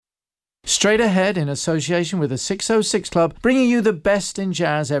Straight Ahead in association with the 606 Club, bringing you the best in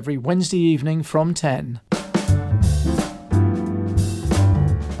jazz every Wednesday evening from 10.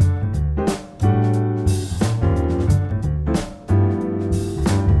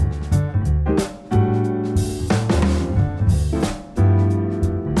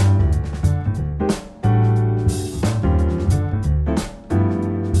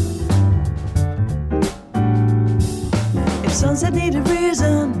 If sunset needed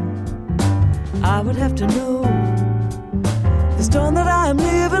reason, I would have to know the storm that I am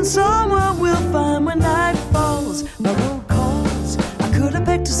living, someone will find when night falls. My road calls, I could have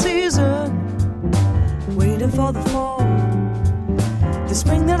picked a season, waiting for the fall. The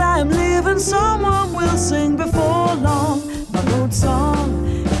spring that I am living, someone will sing before long. My road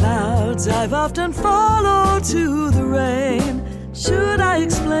song, clouds I've often followed to the rain. Should I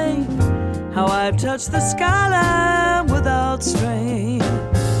explain how I've touched the skyline without strain?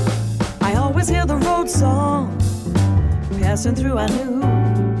 I always hear the road song passing through. I knew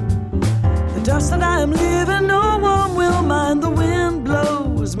the dust that I am leaving, no one will mind. The wind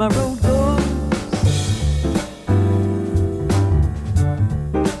blows, my road goes.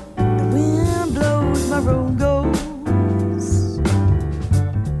 The wind blows, my road goes.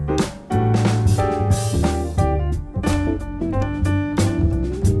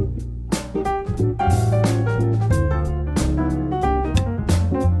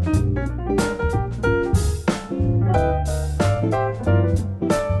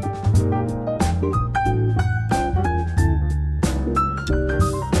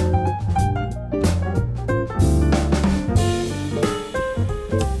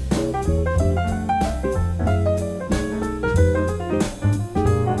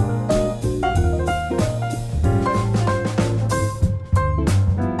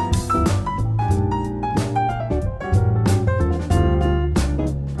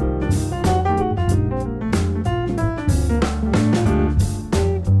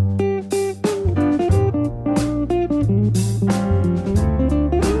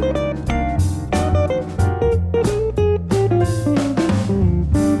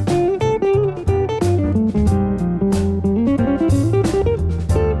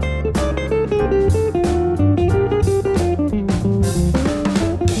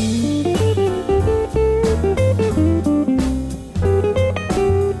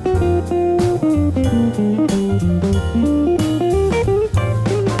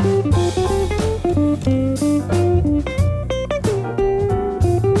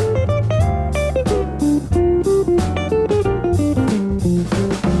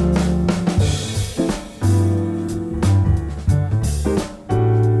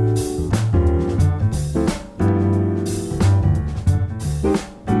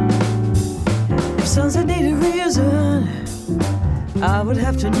 I would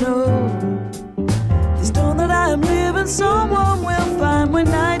have to know the storm that I am living, someone will find when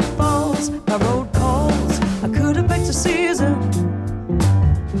night falls. My road calls, I could have picked a season,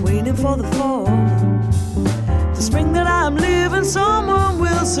 waiting for the fall. The spring that I am living, someone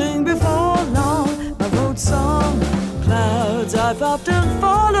will sing before long. My road song, clouds I've often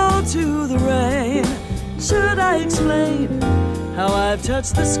followed to the rain. Should I explain how I've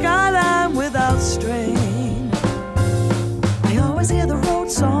touched the skyline without strain? I always hear the road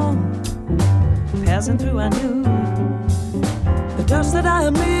song passing through. I knew the dust that I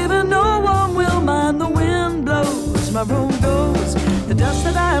am leaving, no one will mind. The wind blows, my road goes. The dust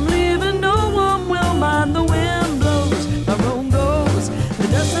that I am leaving, no one will mind. The wind blows, my road goes. The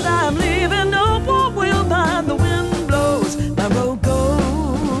dust that I am leaving, no one will mind. The wind blows, my road goes.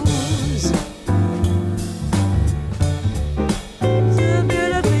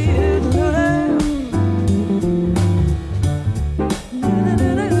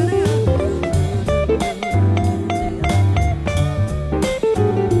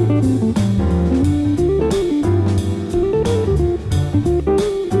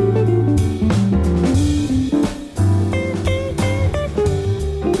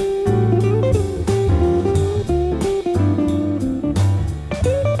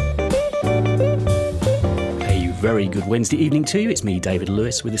 Very good Wednesday evening to you. It's me, David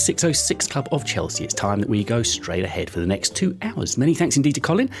Lewis, with the 606 Club of Chelsea. It's time that we go straight ahead for the next 2 hours. Many thanks indeed to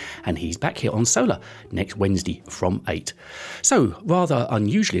Colin, and he's back here on Solar next Wednesday from 8. So, rather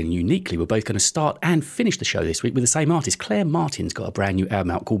unusually and uniquely, we're both going to start and finish the show this week with the same artist. Claire Martin's got a brand new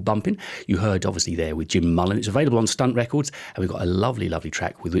album out called Bumpin'. You heard, obviously, there with Jim Mullen. It's available on Stunt Records, and we've got a lovely, lovely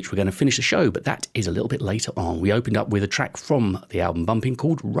track with which we're going to finish the show, but that is a little bit later on. We opened up with a track from the album Bumpin'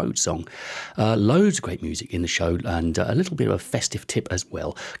 called Road Song. Loads of great music in the show and a little bit of a festive tip as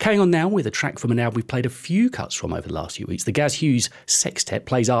well. Carrying on now with a track from an album we've played a few cuts from over the last few weeks. The GAZ HUGHES Sextet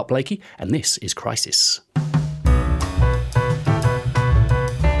plays Art Blakey, and this is Crisis.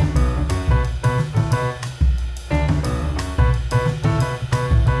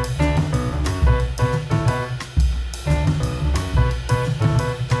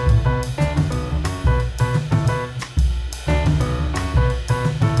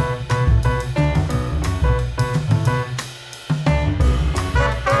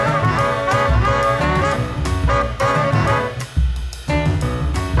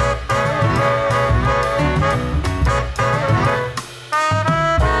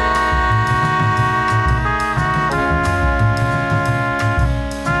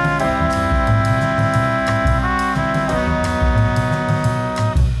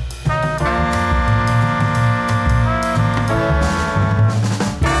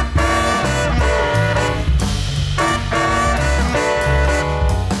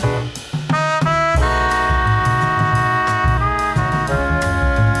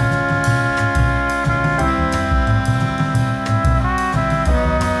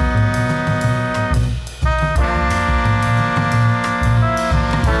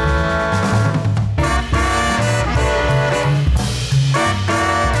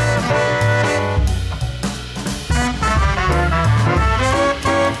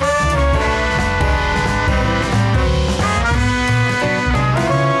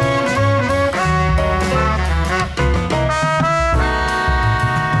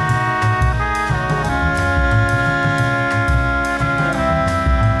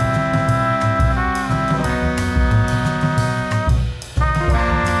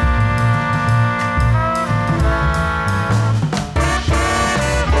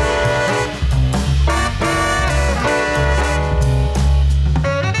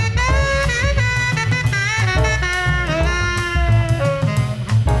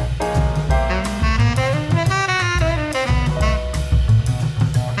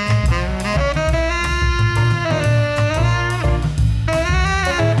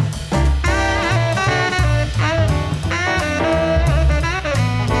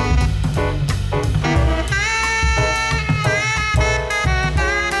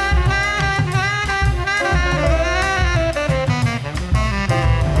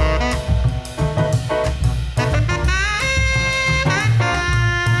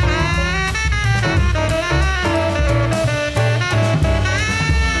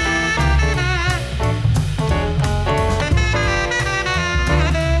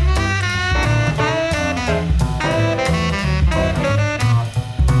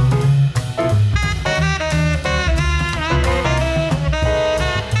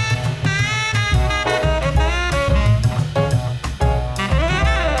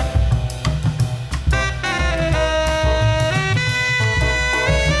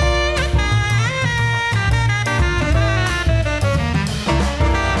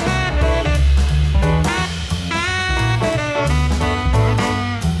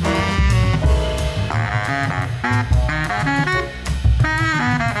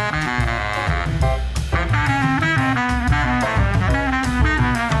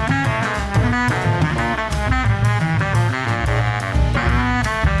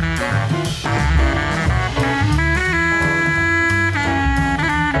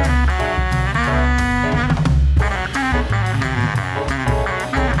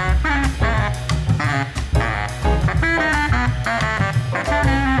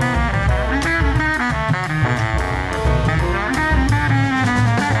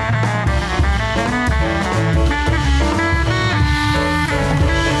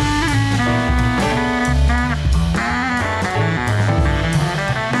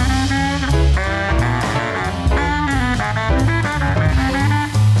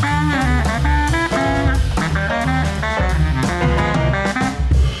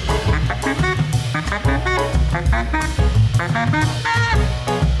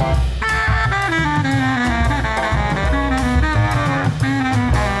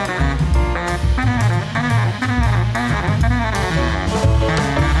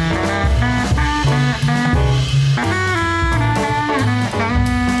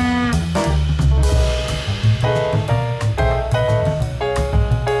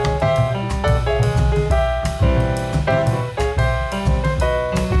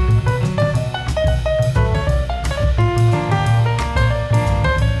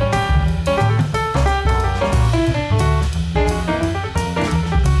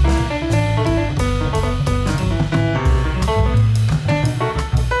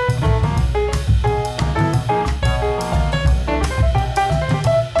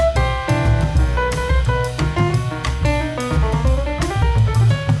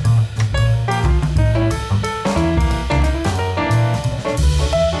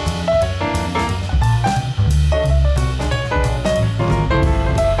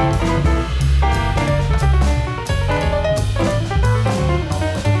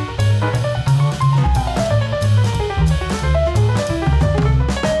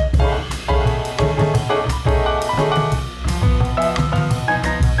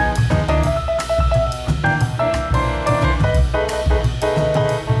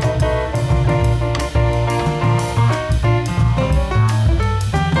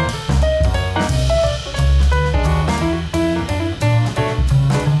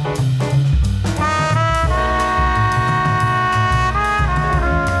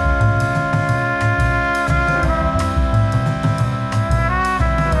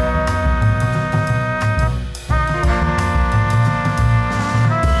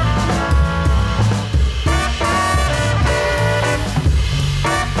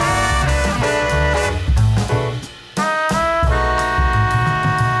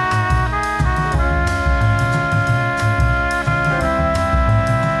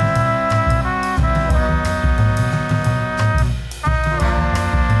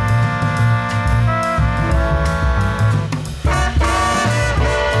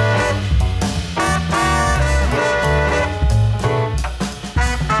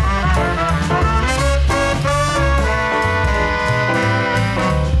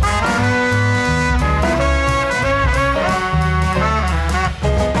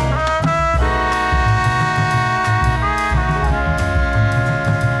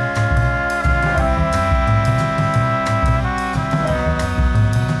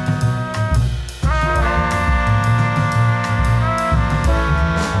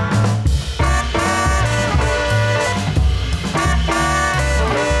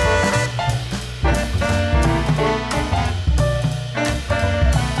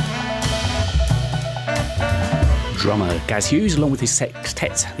 Gaz Hughes, along with his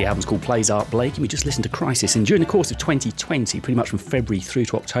sextet. The album's called Plays Art Blake, and we just listened to Crisis. And during the course of 2020, pretty much from February through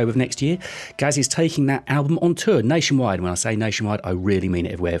to October of next year, Gaz is taking that album on tour nationwide. When I say nationwide, I really mean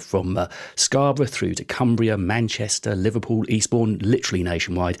it, everywhere from Scarborough through to Cumbria, Manchester, Liverpool, Eastbourne, literally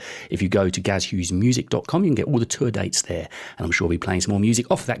nationwide. If you go to gazhughesmusic.com, you can get all the tour dates there. And I'm sure we'll be playing some more music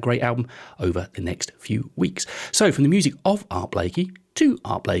off of that great album over the next few weeks. So from the music of Art Blakey to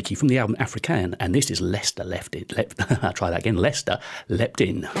Art Blakey from the album African, and this is Lester I'll try that again. Lester Leapt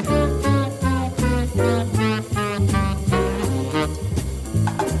In.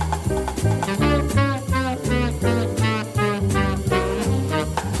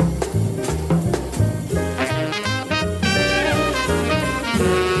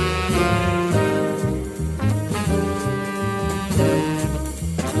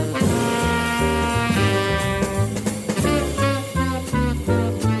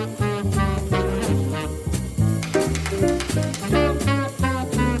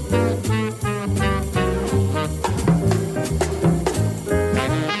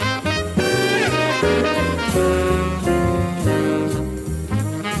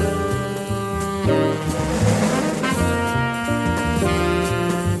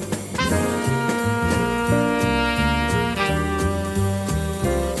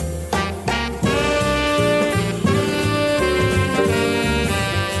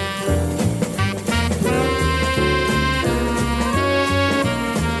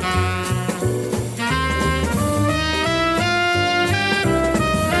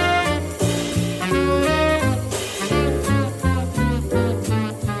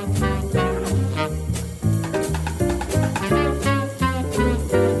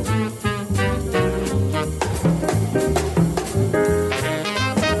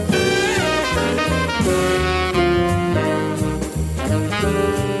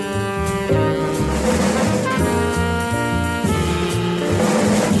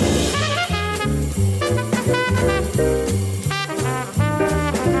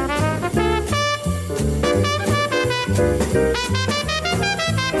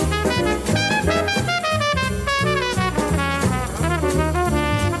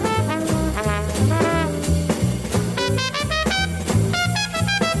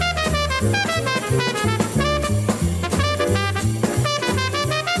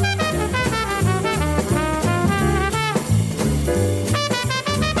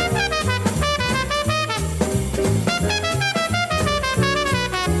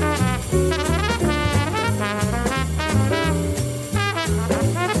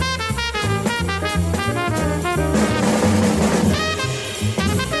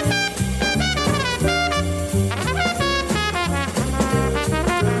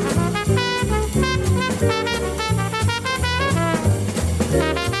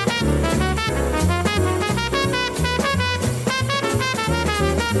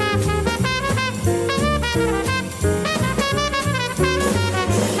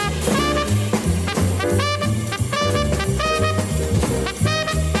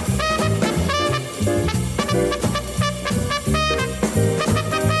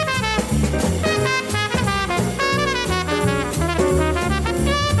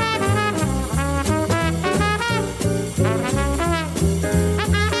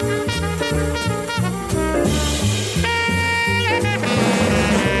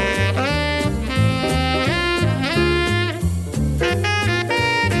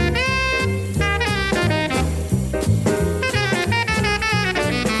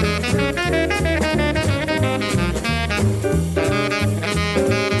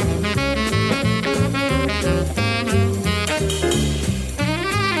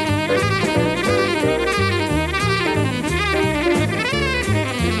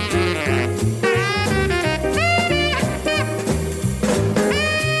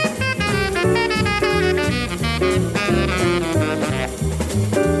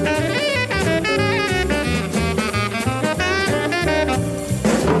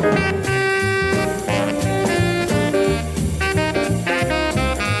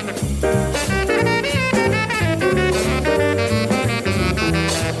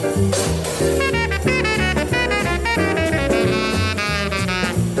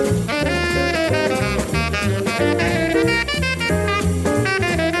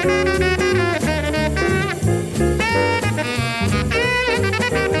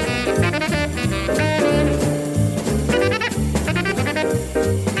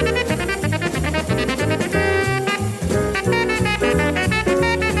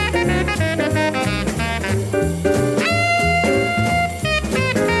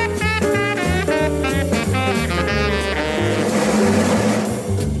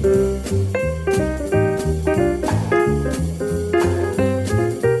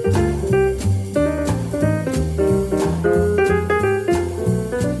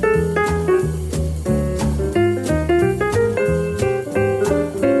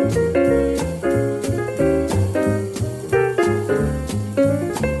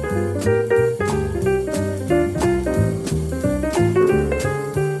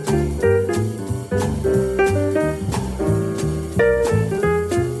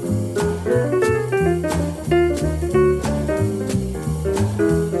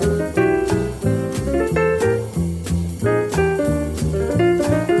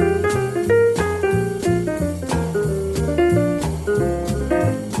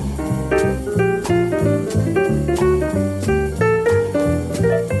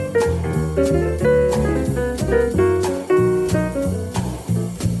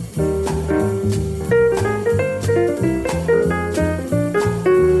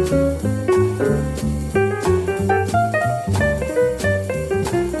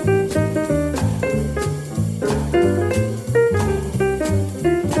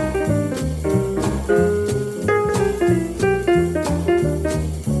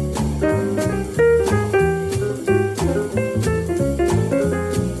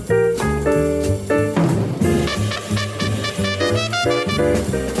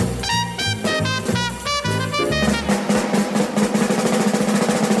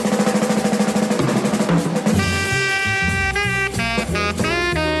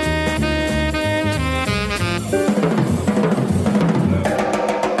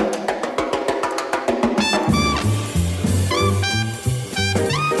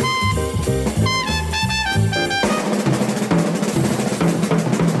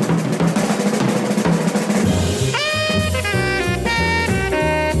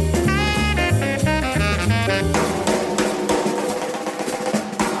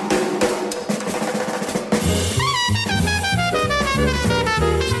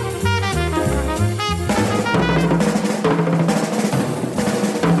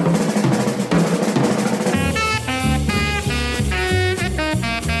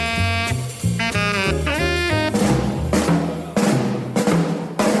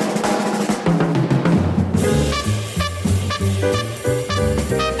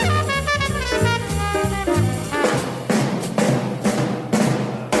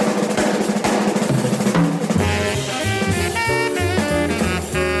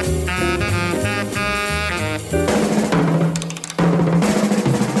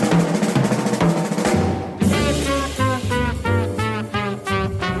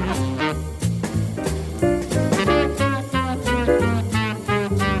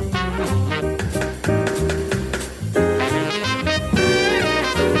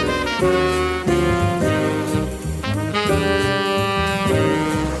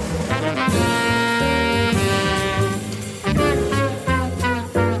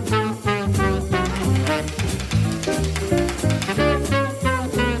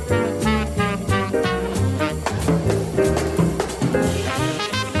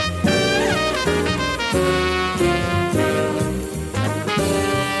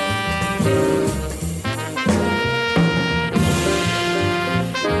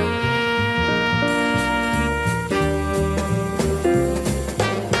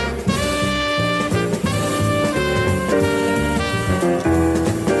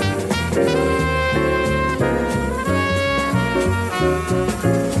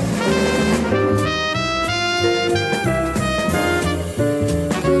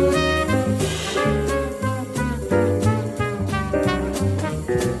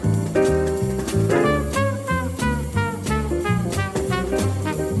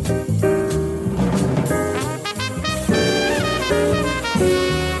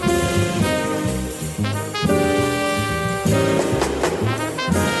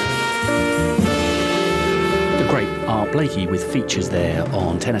 Blakey with features there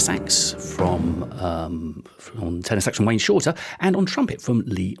on tenor sax from Wayne Shorter and on trumpet from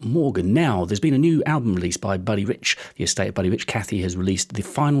Lee Morgan. Now, there's been a new album released by Buddy Rich, the estate of Buddy Rich. Kathy has released the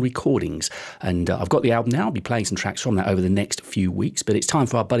final recordings, and I've got the album now. I'll be playing some tracks from that over the next few weeks, but it's time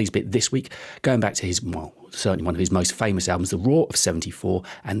for our Buddy's Bit this week, going back to his, well, certainly one of his most famous albums, The Roar of 74,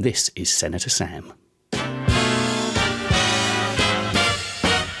 and this is Senator Sam.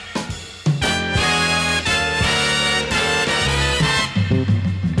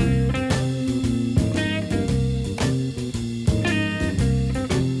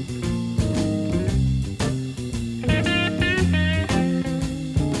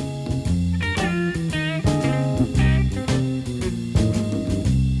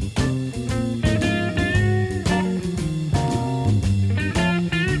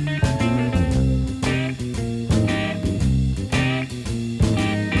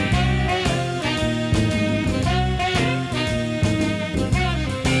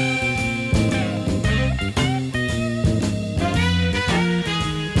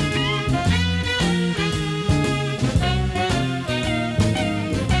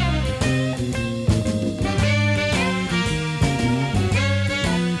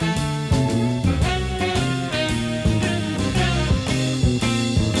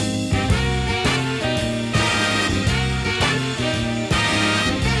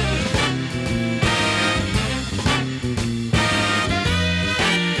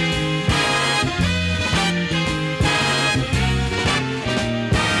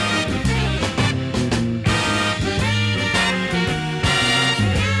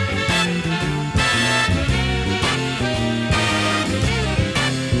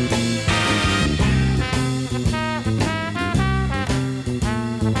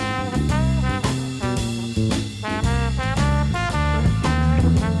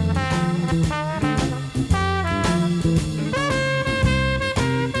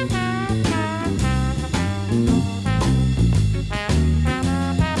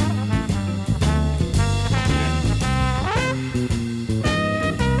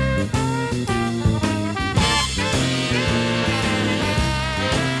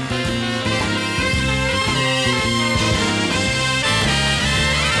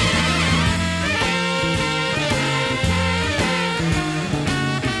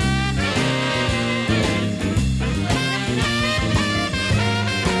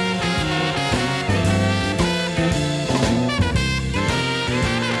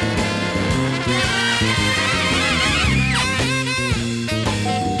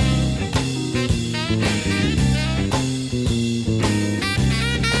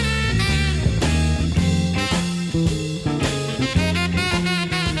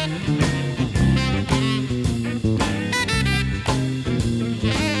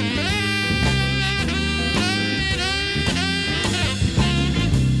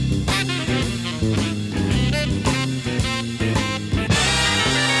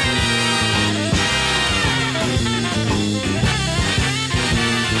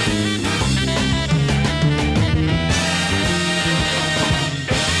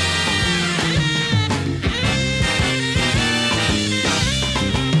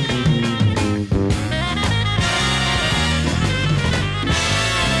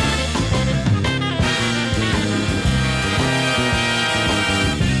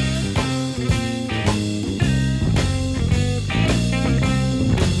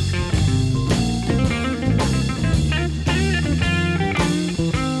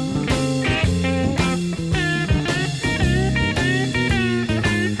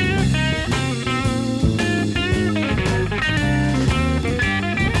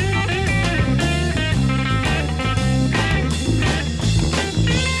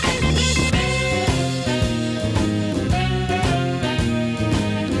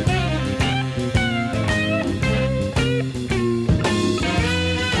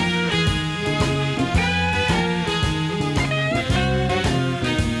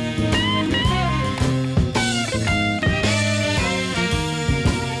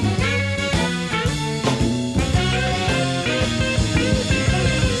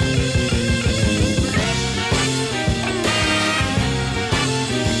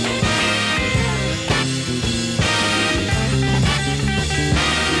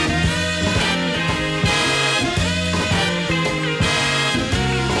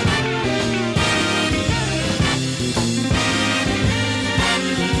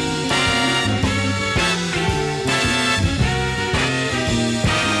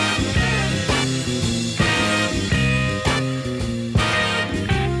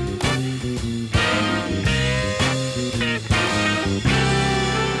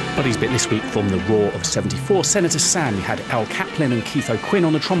 Buddy's bit this week from the Raw of 74. Senator Sam, we had Al Kaplan and Keith O'Quinn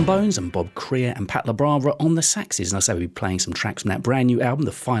on the trombones and Bob Creer and Pat LaBrava on the saxes. And I say we'll be playing some tracks from that brand new album,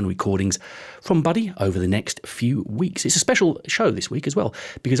 the final recordings from Buddy, over the next few weeks. It's a special show this week as well,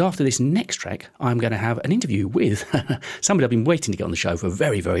 because after this next track, I'm going to have an interview with somebody I've been waiting to get on the show for a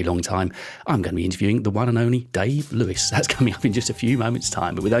very, very long time. I'm going to be interviewing the one and only Dave Lewis. That's coming up in just a few moments'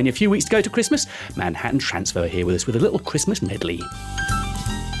 time. But with only a few weeks to go to Christmas, Manhattan Transfer here with us with a little Christmas medley.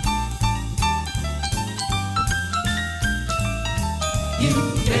 You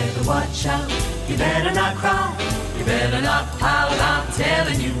better watch out, you better not cry, you better not pout, I'm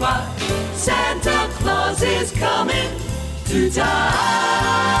telling you why. Santa Claus is coming to town.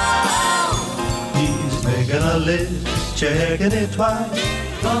 He's making a list, checking it twice.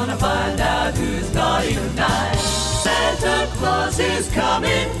 Gonna find out who's naughty tonight. Santa Claus is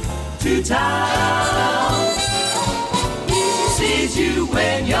coming to town. He sees you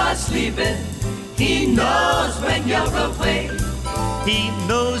when you're sleeping, he knows when you're awake. He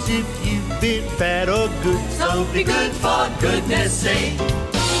knows if you've been bad or good, So be good for goodness sake.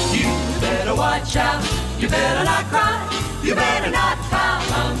 You better watch out, you better not cry, you better not pout,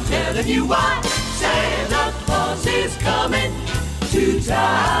 I'm telling you why. Santa Claus is coming to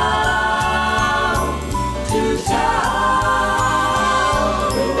town, to town.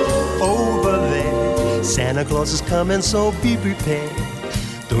 over there. Santa Claus is coming, so be prepared.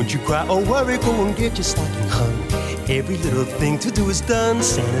 Don't you cry or worry, go and get your stocking hung. Every little thing to do is done.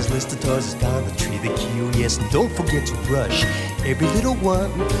 Santa's list of toys is down the tree, the queue, yes, and don't forget to brush every little one.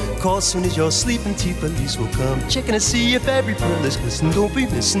 Call soon as you're sleeping, T-Police will come, checking to see if every pearl is glistening. Don't be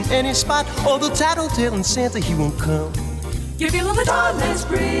missing any spot, although tattletelling Santa, he won't come. Give your little dog less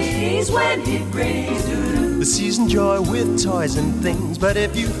breeze when he brings doo-doo. The season joy with toys and things, but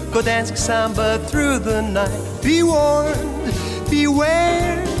if you go dancing samba through the night, be warned,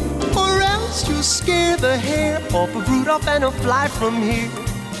 beware, or else you'll scare the hair off of Rudolph and he'll fly from here.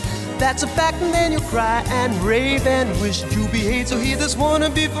 That's a fact, and then you'll cry and rave and wish you behaved. So hear this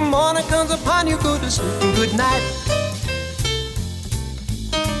wannabe from morning comes upon you, go to sleep and good night.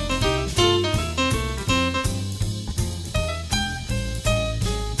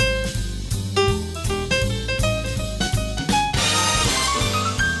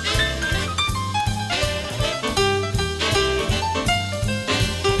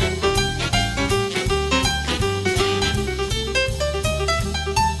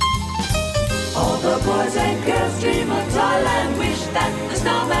 Boys and girls dream of toyland, wish that the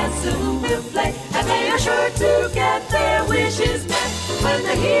snowman soon will play, and they are sure to get their wishes met when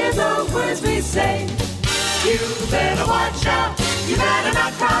they hear the words we say. You better watch out, you better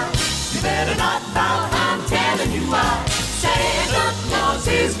not cry, you better not bow, I'm telling you why. Santa Claus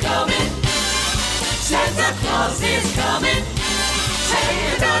is coming, Santa Claus is coming,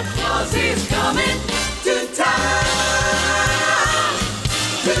 Santa Claus is coming to town,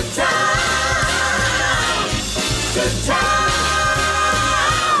 to town. To town.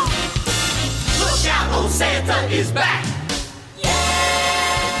 Look out, old Santa is back.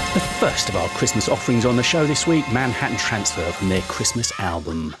 The first of our Christmas offerings on the show this week, Manhattan Transfer from their Christmas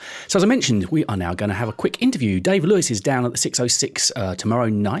album. So as I mentioned, we are now going to have a quick interview. Dave Lewis is down at the 606 tomorrow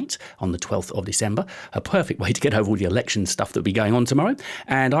night on the 12th of December. A perfect way to get over all the election stuff that will be going on tomorrow.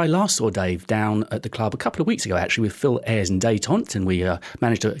 And I last saw Dave down at the club a couple of weeks ago, actually, with Phil Ayres and Dave Tont, and we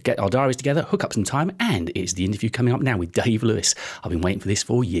managed to get our diaries together, hook up some time, and it's the interview coming up now with Dave Lewis. I've been waiting for this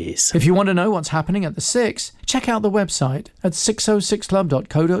for years. If you want to know what's happening at the 6, check out the website at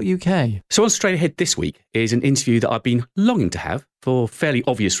 606club.co.uk. So on Straight Ahead this week is an interview that I've been longing to have for fairly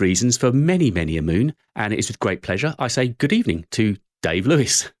obvious reasons for many, many a moon, and it is with great pleasure I say good evening to Dave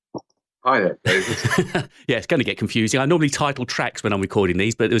Lewis. Hi there, David. Yeah, it's going to get confusing. I normally title tracks when I'm recording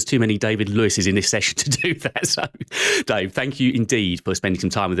these, but there was too many David Lewises in this session to do that. So, Dave, thank you indeed for spending some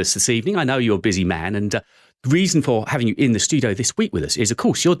time with us this evening. I know you're a busy man, and the reason for having you in the studio this week with us is, of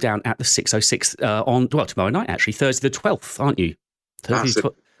course, you're down at the 606 tomorrow night, actually, Thursday the 12th, aren't you? Thursday the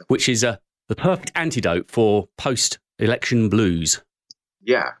 12th, which is the perfect antidote for post-election blues.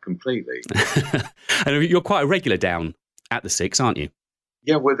 Yeah, completely. And you're quite a regular down at the 6, aren't you?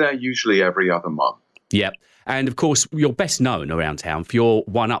 Yeah, we're there usually every other month. Yeah. And of course, you're best known around town for your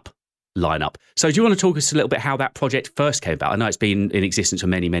One Up lineup. So do you want to talk us a little bit how that project first came about? I know it's been in existence for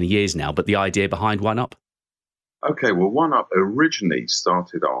many, many years now, but the idea behind One Up? Okay, well, One Up originally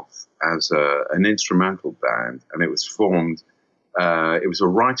started off as an instrumental band, and it was formed, it was a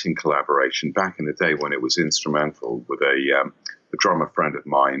writing collaboration back in the day when it was instrumental with a drummer friend of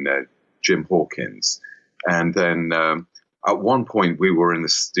mine, Jim Hawkins. And then at one point we were in the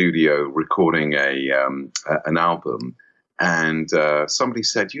studio recording an album, and somebody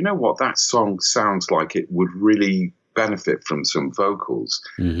said, you know what, that song sounds like it would really benefit from some vocals.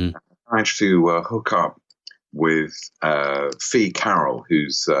 Mm-hmm. I managed to hook up with Fee Carroll,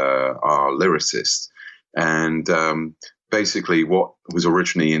 who's our lyricist, and basically what was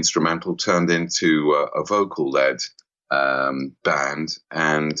originally instrumental turned into a vocal-led band,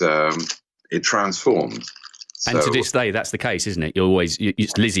 and it transformed. And to this day, that's the case, isn't it?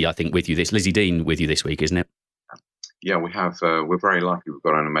 It's Lizzie, I think, with you Lizzie Dean with you this week, isn't it? Yeah, we have. We're very lucky. We've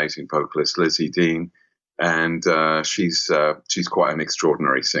got an amazing vocalist, Lizzie Dean, and she's quite an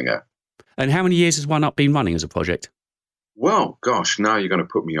extraordinary singer. And how many years has One Up been running as a project? Well, gosh, now you're going to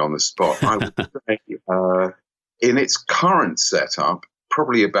put me on the spot. I would say in its current setup,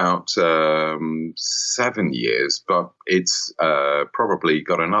 probably about 7 years, but it's probably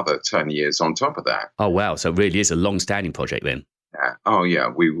got another 10 years on top of that. Oh, wow. So it really is a long-standing project then. Yeah. Oh, yeah.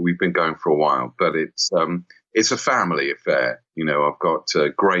 We've been going for a while, but it's a family affair. You know, I've got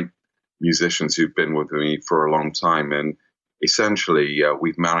great musicians who've been with me for a long time, and essentially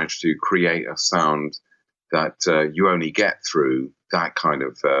we've managed to create a sound that you only get through that kind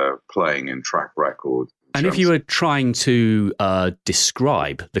of playing and track record. And if you were trying to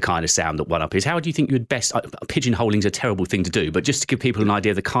describe the kind of sound that One Up is, how do you think you would best... pigeonholing's a terrible thing to do, but just to give people an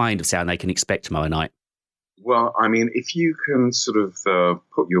idea of the kind of sound they can expect tomorrow night. Well, I mean, if you can sort of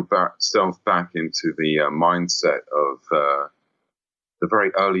put yourself back into the mindset of the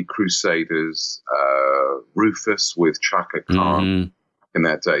very early Crusaders, Rufus with Chaka Khan in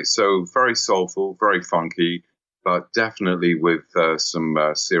that day. So very soulful, very funky, but definitely with some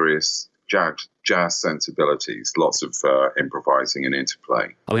serious jazz sensibilities, lots of improvising and interplay.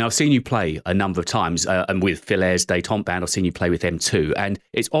 I mean, I've seen you play a number of times, and with Phil Ayres' Détente Band, I've seen you play with them too, and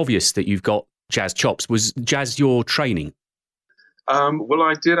it's obvious that you've got jazz chops. Was jazz your training? Well,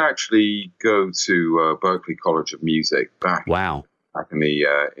 I did actually go to Berklee College of Music back in the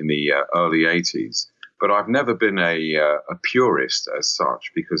early 80s, but I've never been a purist as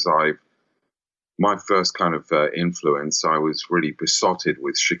such, because my first kind of influence, I was really besotted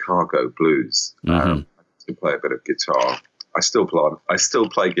with Chicago blues. To play a bit of guitar. I still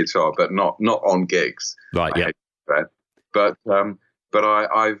play guitar, but not on gigs. Right. Yeah. But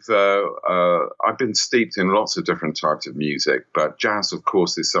I've been steeped in lots of different types of music. But jazz, of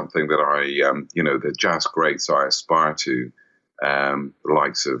course, is something that the jazz greats I aspire to, the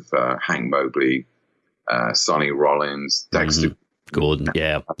likes of Hank Mobley, Sonny Rollins, Dexter Gordon.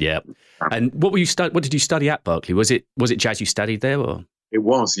 Yeah. And what did you study at Berklee? Was it jazz you studied there, or? It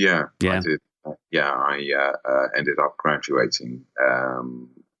was, yeah. Yeah. I did. I ended up graduating.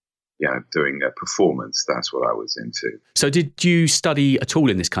 Doing a performance. That's what I was into. So did you study at all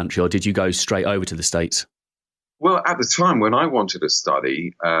in this country, or did you go straight over to the States? Well, at the time when I wanted to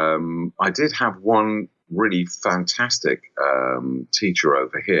study, I did have one really fantastic teacher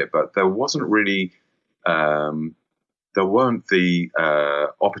over here, but there wasn't really, there weren't the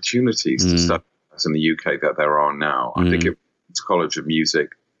opportunities to study in the UK that there are now. I think it's College of Music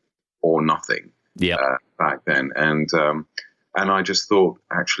or nothing back then. And I just thought,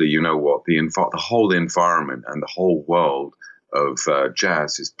 actually, you know what, the whole environment and the whole world of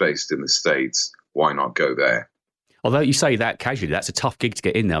jazz is based in the States. Why not go there? Although you say that casually, that's a tough gig to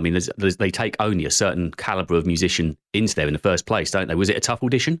get in there. I mean, they take only a certain calibre of musician into there in the first place, don't they? Was it a tough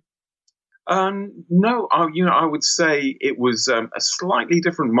audition? No, I would say it was a slightly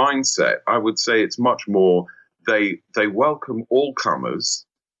different mindset. I would say it's much more, they welcome all comers,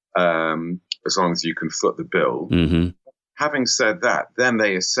 as long as you can foot the bill. Having said that, then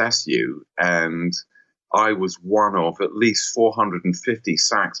they assess you, and I was one of at least 450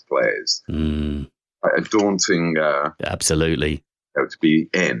 sax players. A daunting, absolutely, to be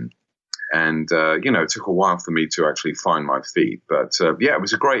in, and it took a while for me to actually find my feet. But it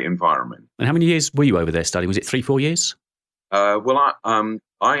was a great environment. And how many years were you over there studying? Was it 3-4 years? Well,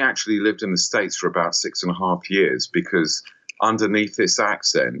 I actually lived in the States for about 6.5 years, because underneath this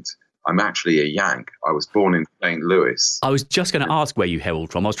accent, I'm actually a Yank. I was born in St. Louis. I was just going to ask where you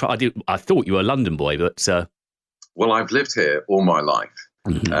hailed from. I thought you were a London boy, but... Well, I've lived here all my life.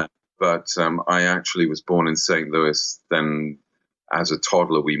 But I actually was born in St. Louis. Then as a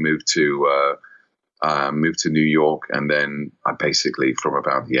toddler, we moved to New York. And then I basically, from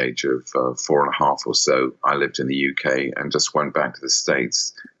about the age of 4.5 or so, I lived in the UK and just went back to the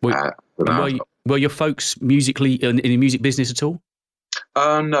States. Were your folks musically in the music business at all?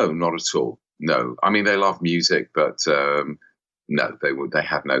 No, not at all. No, I mean, they love music, but no, they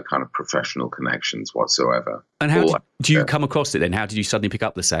had no kind of professional connections whatsoever. And how did you come across it then? How did you suddenly pick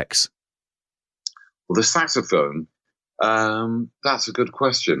up the sax? Well, the saxophone, that's a good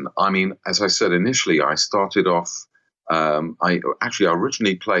question. I mean, as I said initially, I started off I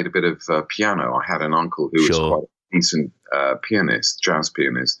originally played a bit of piano. I had an uncle who was quite a decent pianist, jazz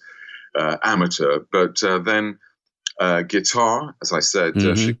pianist, amateur, but then guitar, as I said,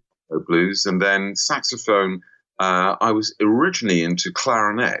 Chicago blues, and then saxophone. I was originally into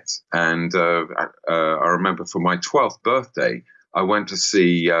clarinet, and I remember for my 12th birthday, I went to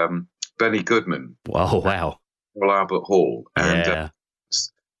see Benny Goodman. Oh, wow. Royal Albert Hall. And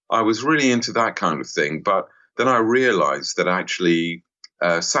I was really into that kind of thing, but then I realized that actually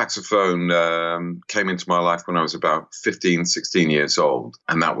saxophone came into my life when I was about 15, 16 years old,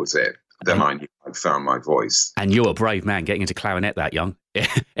 and that was it. Then I knew I'd found my voice. And you're a brave man getting into clarinet that young.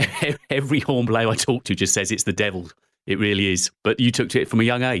 Every horn player I talk to just says it's the devil. It really is. But you took to it from a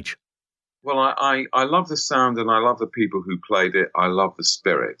young age. Well, I love the sound and I love the people who played it. I love the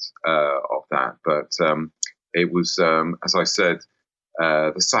spirit of that. But it was, as I said,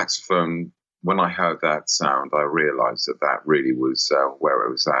 the saxophone, when I heard that sound, I realized that really was where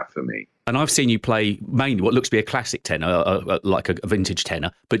it was at for me. And I've seen you play mainly what looks to be a classic tenor, like a vintage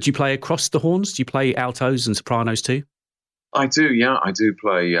tenor. But do you play across the horns? Do you play altos and sopranos too? I do, yeah. I do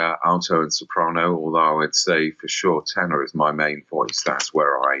play alto and soprano, although I'd say for sure tenor is my main voice. That's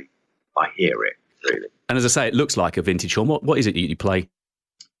where I hear it, really. And as I say, it looks like a vintage horn. What is it that you play?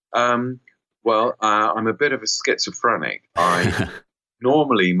 Well, I'm a bit of a schizophrenic.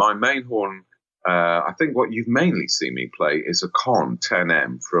 Normally, my main horn, I think what you've mainly seen me play is a Con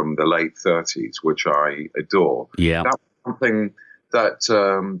 10M from the late 30s, which I adore. Yeah. That's something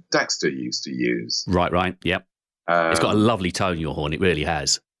that Dexter used to use. Right, yep. It's got a lovely tone, your horn. It really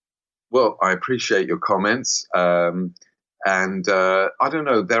has. Well, I appreciate your comments. And I don't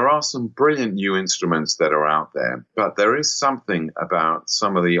know, there are some brilliant new instruments that are out there, but there is something about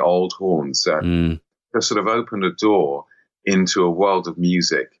some of the old horns that just sort of opened a door into a world of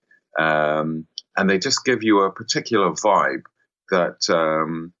music. And they just give you a particular vibe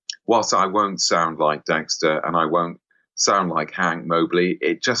that, whilst I won't sound like Dexter and I won't sound like Hank Mobley,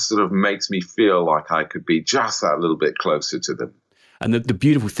 it just sort of makes me feel like I could be just that little bit closer to them. And the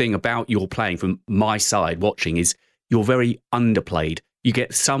beautiful thing about your playing from my side watching is you're very underplayed. You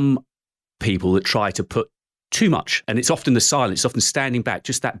get some people that try to put too much, and it's often the silence, it's often standing back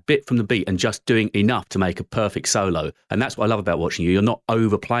just that bit from the beat and just doing enough to make a perfect solo. And that's what I love about watching you. You're not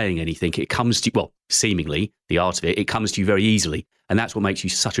overplaying anything. It comes to you, well, seemingly, the art of it comes to you very easily. And that's what makes you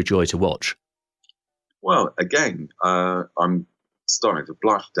such a joy to watch. Well, again, I'm starting to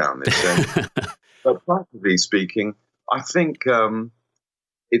blush down this end. But practically speaking, I think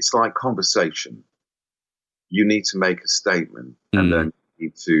it's like conversation. You need to make a statement, and then you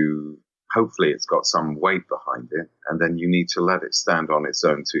need to, hopefully it's got some weight behind it, and then you need to let it stand on its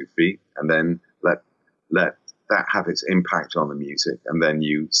own 2 feet, and then let that have its impact on the music, and then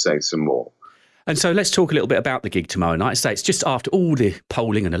you say some more. And so let's talk a little bit about the gig tomorrow night. So it's just after all the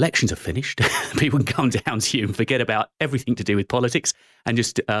polling and elections are finished. People can come down to you and forget about everything to do with politics and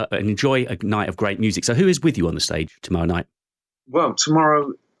just enjoy a night of great music. So who is with you on the stage tomorrow night? Well,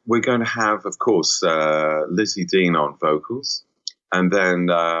 tomorrow we're going to have, of course, Lizzie Dean on vocals. And then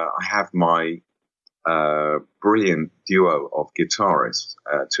I have my brilliant duo of guitarists,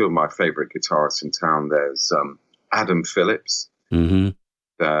 two of my favorite guitarists in town. There's Adam Phillips.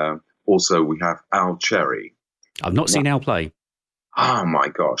 Also, we have Al Cherry. I've not seen Al play. Oh, my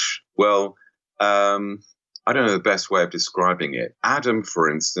gosh. Well, I don't know the best way of describing it. Adam, for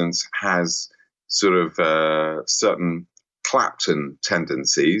instance, has sort of certain Clapton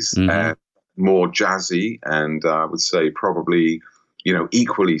tendencies, more jazzy, and I would say probably,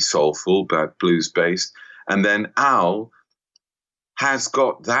 equally soulful, but blues-based. And then Al has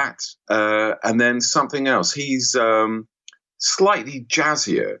got that, and then something else. He's slightly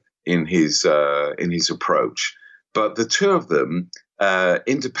jazzier in his approach, but the two of them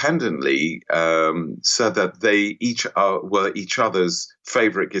independently said that they each were each other's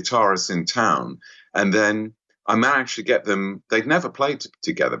favorite guitarists in town, and then I managed to get them. They'd never played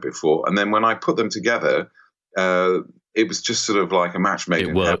together before, and then when I put them together, it was just sort of like a match made in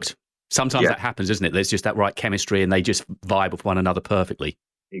heaven. It worked. Sometimes that happens, isn't it? There's just that right chemistry, and they just vibe with one another perfectly.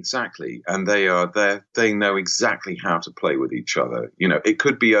 Exactly. And they know exactly how to play with each other. It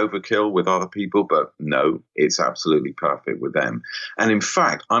could be overkill with other people, but no, it's absolutely perfect with them. And in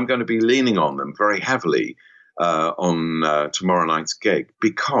fact, I'm going to be leaning on them very heavily on tomorrow night's gig,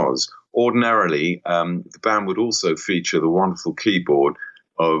 because ordinarily the band would also feature the wonderful keyboard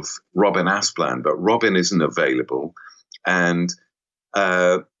of Robin Asplan, but Robin isn't available. And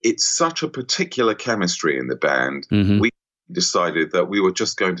it's such a particular chemistry in the band. We decided that we were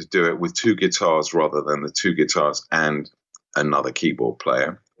just going to do it with two guitars rather than the two guitars and another keyboard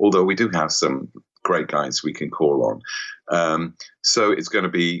player, although we do have some great guys we can call on. So it's going to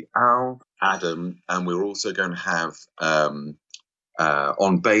be Al, Adam, and we're also going to have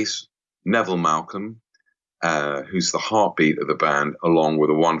on bass Neville Malcolm, who's the heartbeat of the band, along with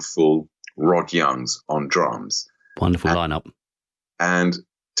a wonderful Rod Youngs on drums. Wonderful lineup. And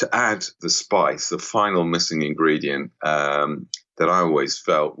to add the spice, the final missing ingredient that I always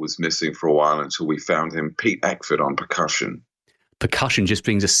felt was missing for a while until we found him, Pete Eckford on percussion. Percussion just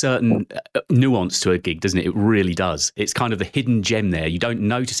brings a certain nuance to a gig, doesn't it? It really does. It's kind of the hidden gem there. You don't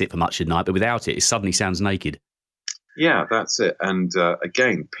notice it for much at night, but without it, it suddenly sounds naked. Yeah, that's it. And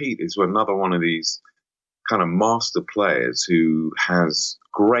again, Pete is another one of these kind of master players who has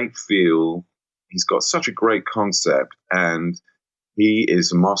great feel. He's got such a great concept, and he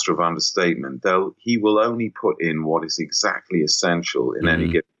is a master of understatement. Though he will only put in what is exactly essential in any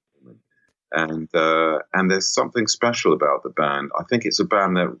given moment. And there's something special about the band. I think it's a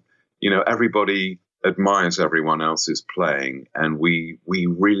band that, everybody admires everyone else's playing, and we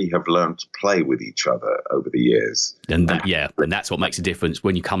really have learned to play with each other over the years. And that's what makes a difference.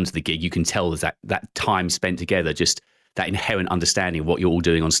 When you come to the gig, you can tell there's that time spent together, just that inherent understanding of what you're all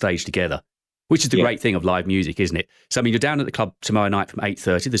doing on stage together. Which is the great thing of live music, isn't it? So, you're down at the club tomorrow night from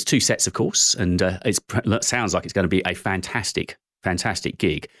 8:30. There's 2 sets, of course, and it sounds like it's going to be a fantastic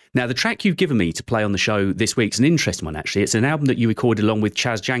gig. Now, the track you've given me to play on the show this week's an interesting one, actually. It's an album that you recorded along with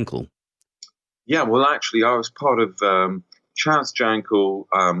CHAZ JANKEL. Yeah, well, actually, I was part of CHAZ JANKEL.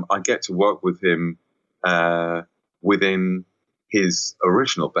 I get to work with him within his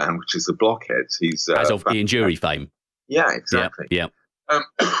original band, which is the Blockheads. He's as of Ian Jury fame. Yeah, exactly. Yeah.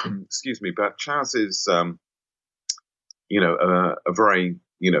 Excuse me, but Chaz is, a very,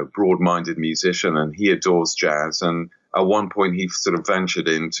 broad-minded musician, and he adores jazz. And at one point, he sort of ventured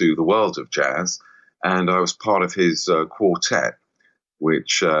into the world of jazz, and I was part of his quartet,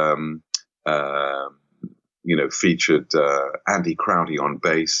 which, featured Andy Crowdy on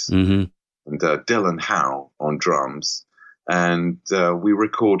bass and Dylan Howe on drums, and we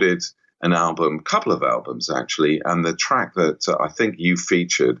recorded a couple of albums actually, and the track that I think you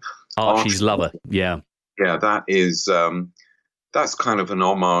featured, Archie's Lover, that is that's kind of an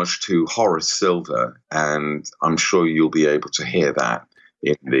homage to Horace Silver, and I'm sure you'll be able to hear that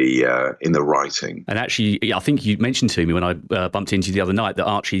in the writing. And actually, I think you mentioned to me when I bumped into you the other night that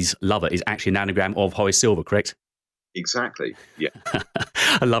Archie's Lover is actually an anagram of Horace Silver, correct? Exactly, yeah.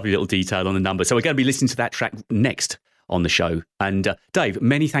 A lovely little detail on the number. So we're going to be listening to that track next on the show. And Dave,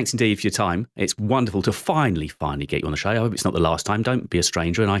 many thanks indeed for your time. It's wonderful to finally get you on the show. I hope it's not the last time. Don't be a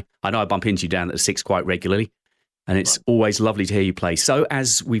stranger. And I know I bump into you down at the 6 quite regularly, and it's always lovely to hear you play. So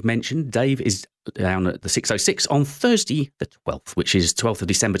as we've mentioned, Dave is down at the 606 on Thursday the 12th, which is 12th of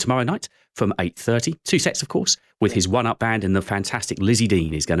December tomorrow night from 8:30. 2 sets, of course, with his one-up band, and the fantastic Lizzie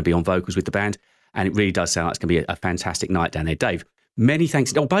Dean is going to be on vocals with the band. And it really does sound like it's going to be a fantastic night down there. Dave, many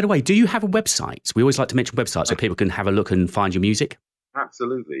thanks. Oh, by the way, do you have a website? We always like to mention websites so people can have a look and find your music.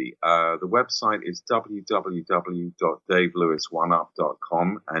 Absolutely. The website is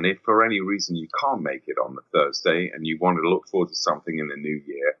www.davelewis1up.com. And if for any reason you can't make it on the Thursday and you want to look forward to something in the new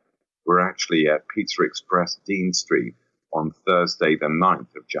year, we're actually at Pizza Express, Dean Street, on Thursday, the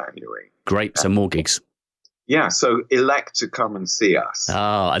 9th of January. Great. Some more gigs. Yeah, so elect to come and see us.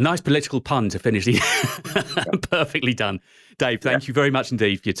 Ah, a nice political pun to finish the... Perfectly done. Dave, thank you very much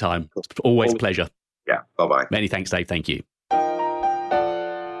indeed for your time. It's always a pleasure. Yeah, bye-bye. Many thanks, Dave. Thank you.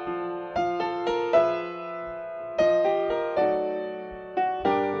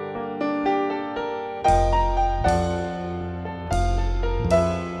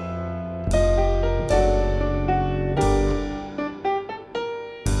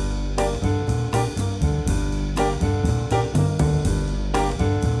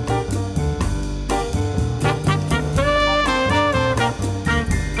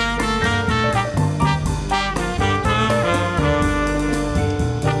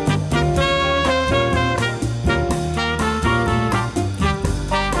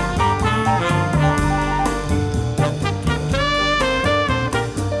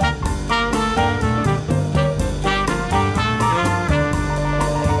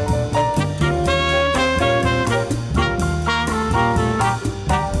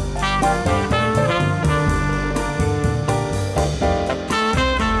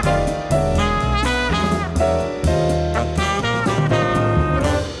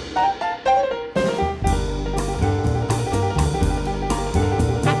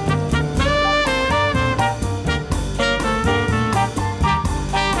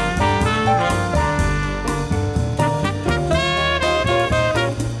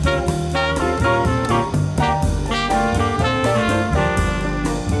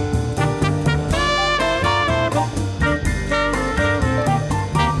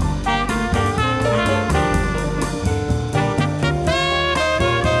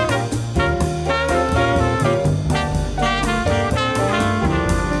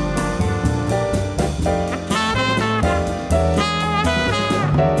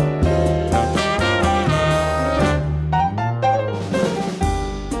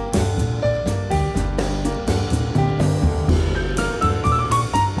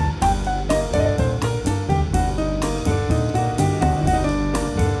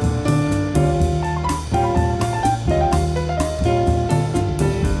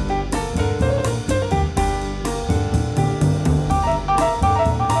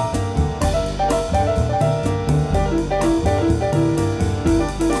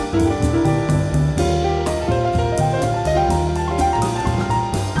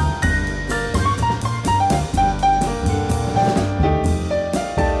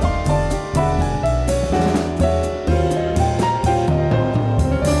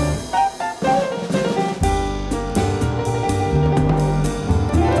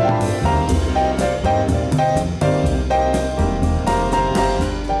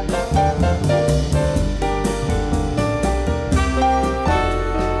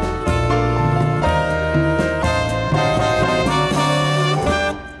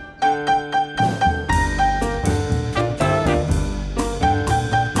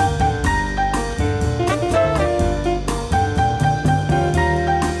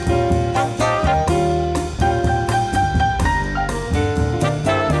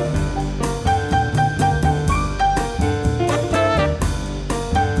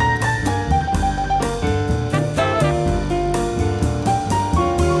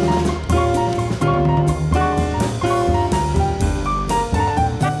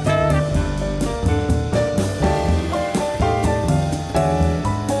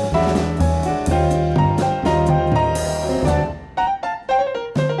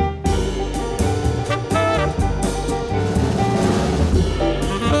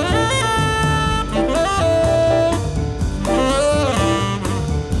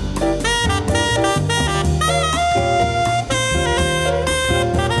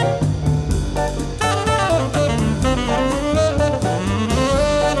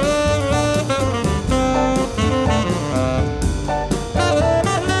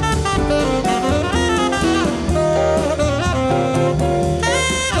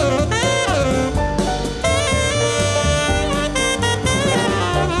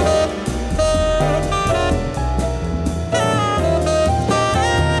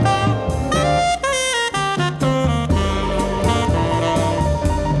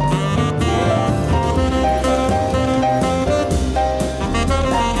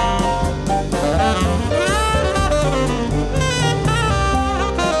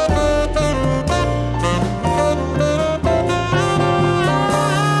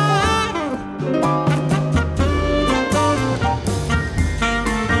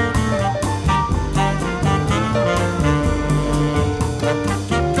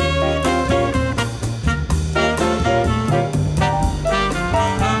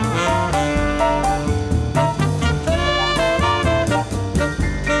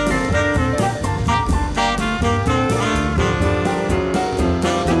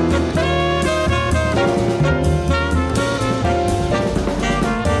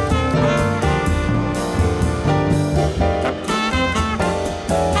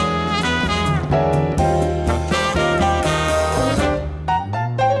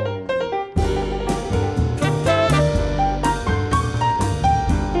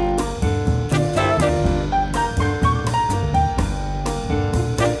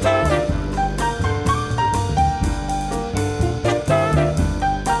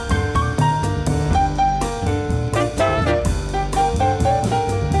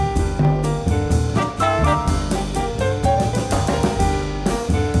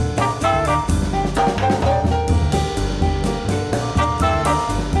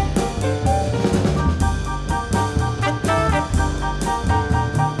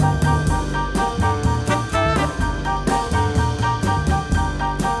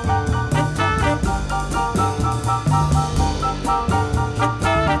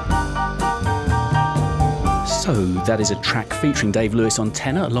 So that is a track featuring Dave Lewis on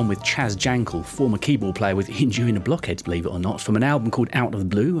tenor, along with CHAZ JANKEL, former keyboard player with Enduring the Blockheads, believe it or not, from an album called Out of the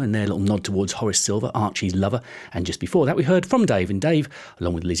Blue, and their little nod towards Horace Silver, Archie's Lover. And just before that, we heard from Dave, and Dave,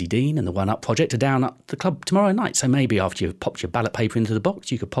 along with Lizzie Dean and the One Up Project, are down at the club tomorrow night. So maybe after you've popped your ballot paper into the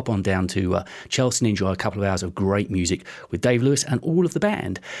box, you could pop on down to Chelsea and enjoy a couple of hours of great music with Dave Lewis and all of the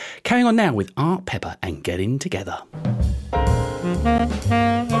band. Carrying on now with Art Pepper and Getting Together.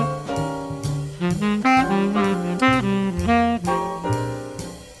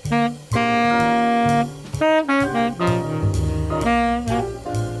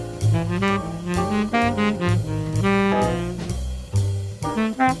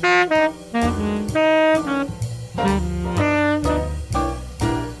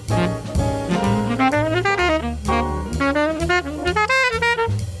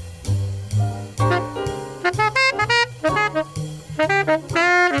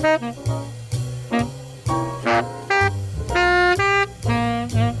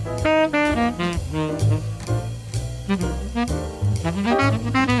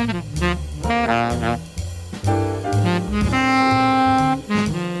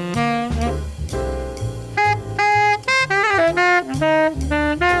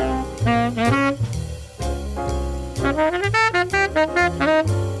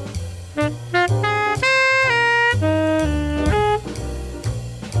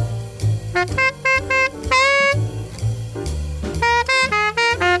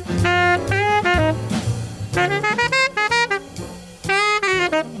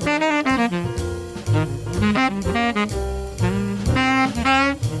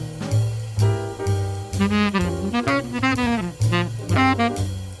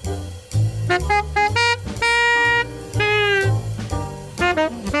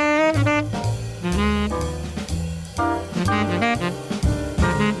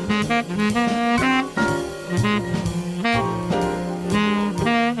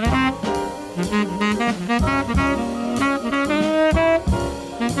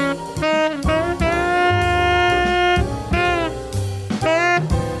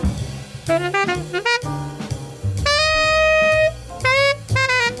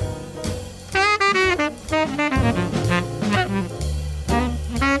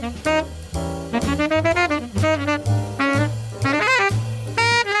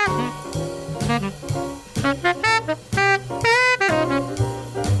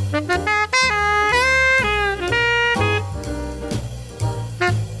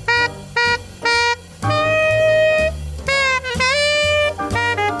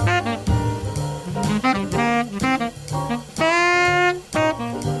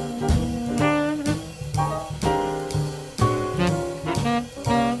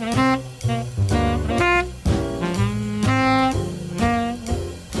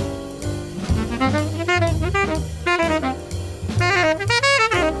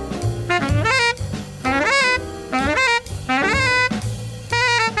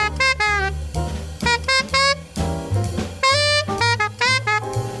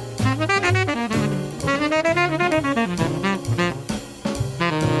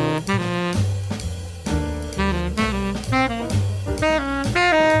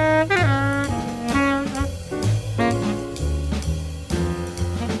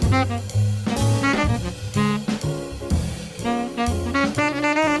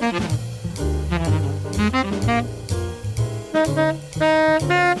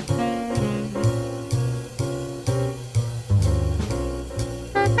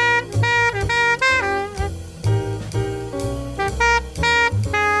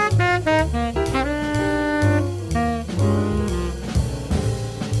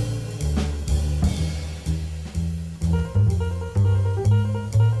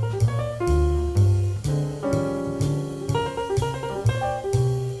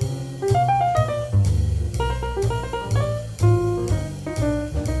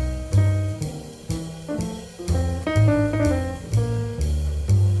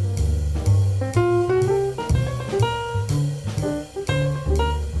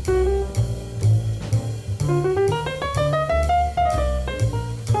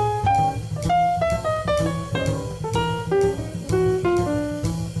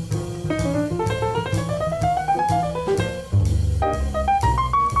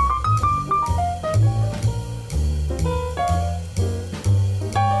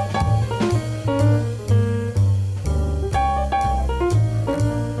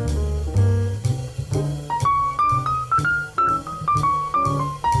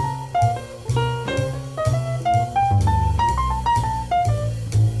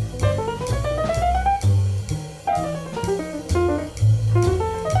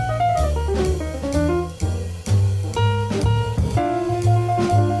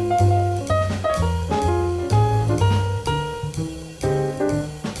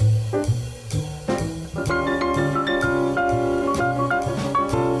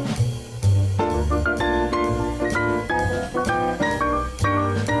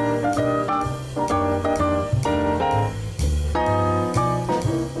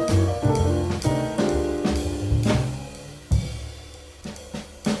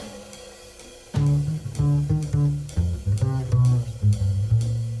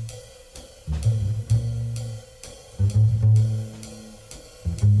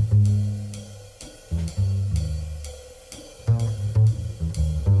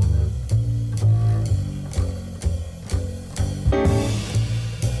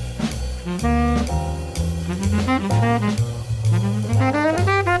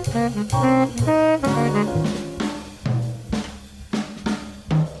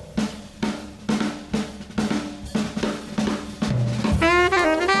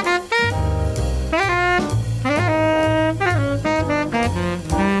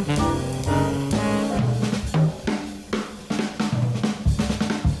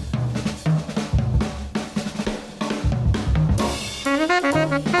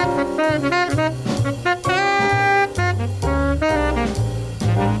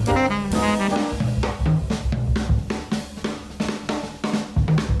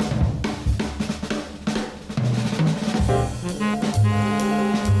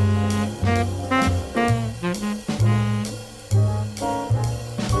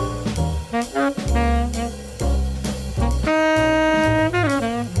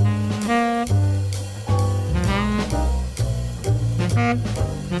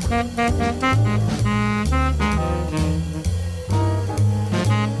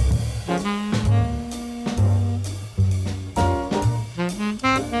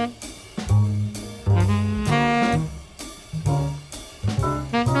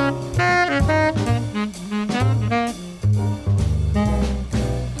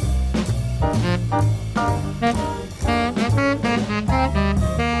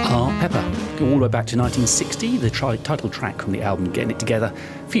 Back to 1960, the title track from the album Getting It Together,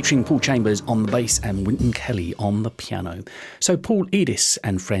 featuring Paul Chambers on the bass and Wynton Kelly on the piano. So Paul, EDIS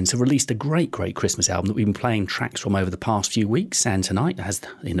and friends have released a great Christmas album that we've been playing tracks from over the past few weeks, and tonight, as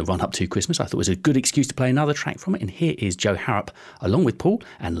in the run-up to Christmas, I thought it was a good excuse to play another track from it, and here is Joe Harrop along with Paul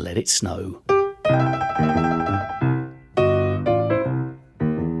and Let It Snow.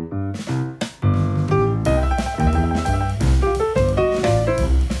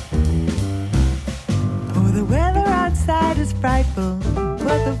 Frightful,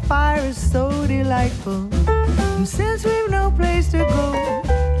 but the fire is so delightful. And since we've no place to go,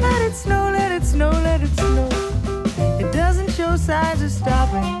 let it snow, let it snow, let it snow. It doesn't show signs of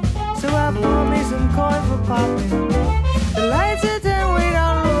stopping, so I bought me some corn for popping. The lights are 10 way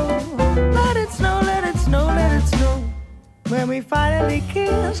down low. Let it snow, let it snow, let it snow. When we finally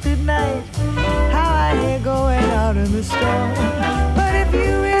kiss goodnight, how I hate going out in the storm. But if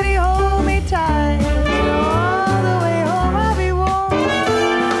you really hold me tight, all the way home I'll be warm.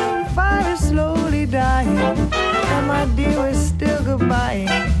 The fire is slowly dying, and my dear, we're still goodbye.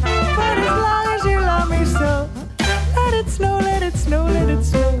 But as long as you love me so, let it snow, let it snow, let it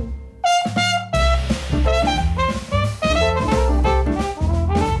snow.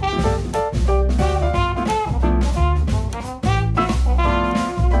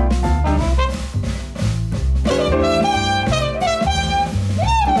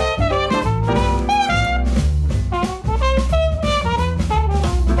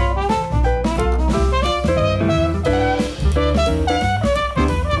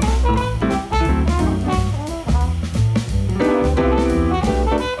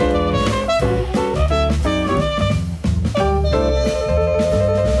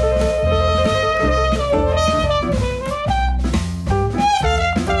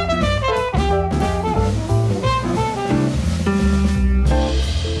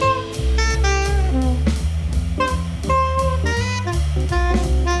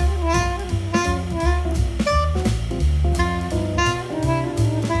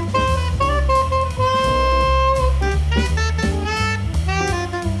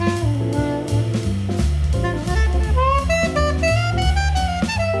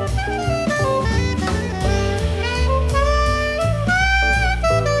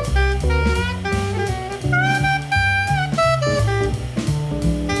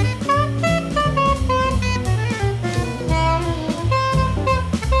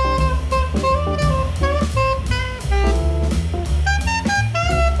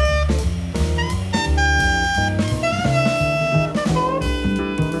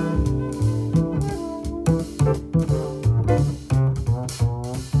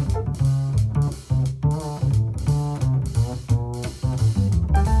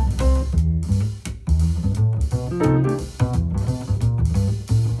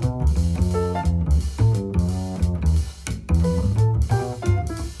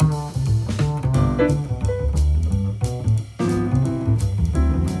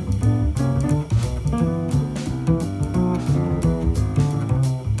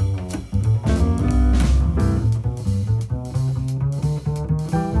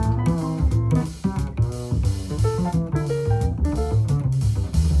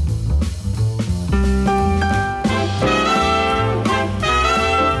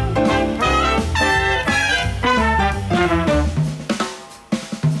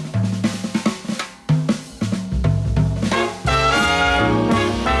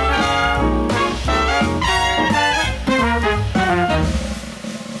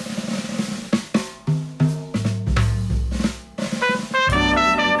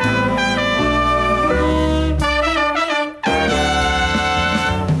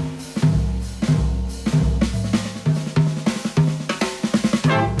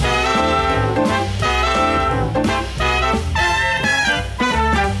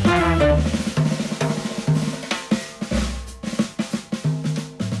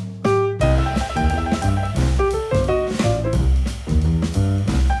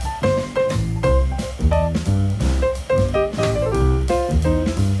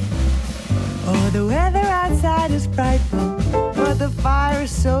 fire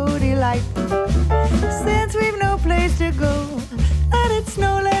is so delightful. Since we've no place to go, let it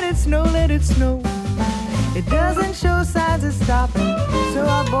snow, let it snow, let it snow. It doesn't show signs of stopping, so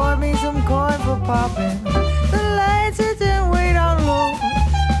I bought me some corn for popping. The lights are then way down low.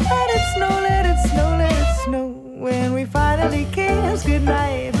 Let it snow, let it snow, let it snow. When we finally kiss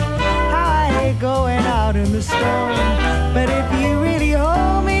goodnight, how I hate going out in the snow. But if you really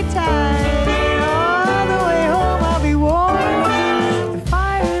hold me tight, all the way home I'll be warm. The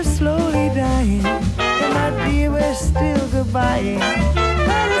fire is slowly dying, and my dear, we're still goodbye.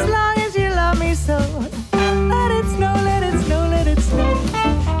 But as long as you love me so, let it snow, let it snow, let it snow.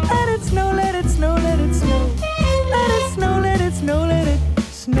 Let it snow, let it snow, let it snow. Let it snow, let it snow, let it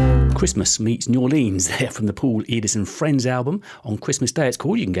snow. Christmas meets New Orleans there from the Paul, Edis and Friends album. On Christmas Day it's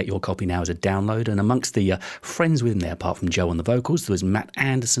called. You can get your copy now as a download. And amongst the friends with him there, apart from Joe on the vocals, there was Matt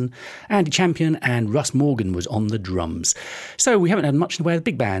Anderson, Andy Champion and Russ Morgan was on the drums. So we haven't had much in the way of the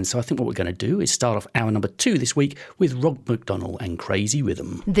big band, so I think what we're going to do is start off hour number 2 this week with Rob McDonnell and Crazy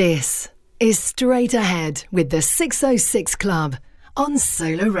Rhythm. This is Straight Ahead with the 606 Club on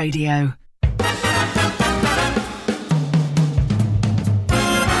Solar Radio.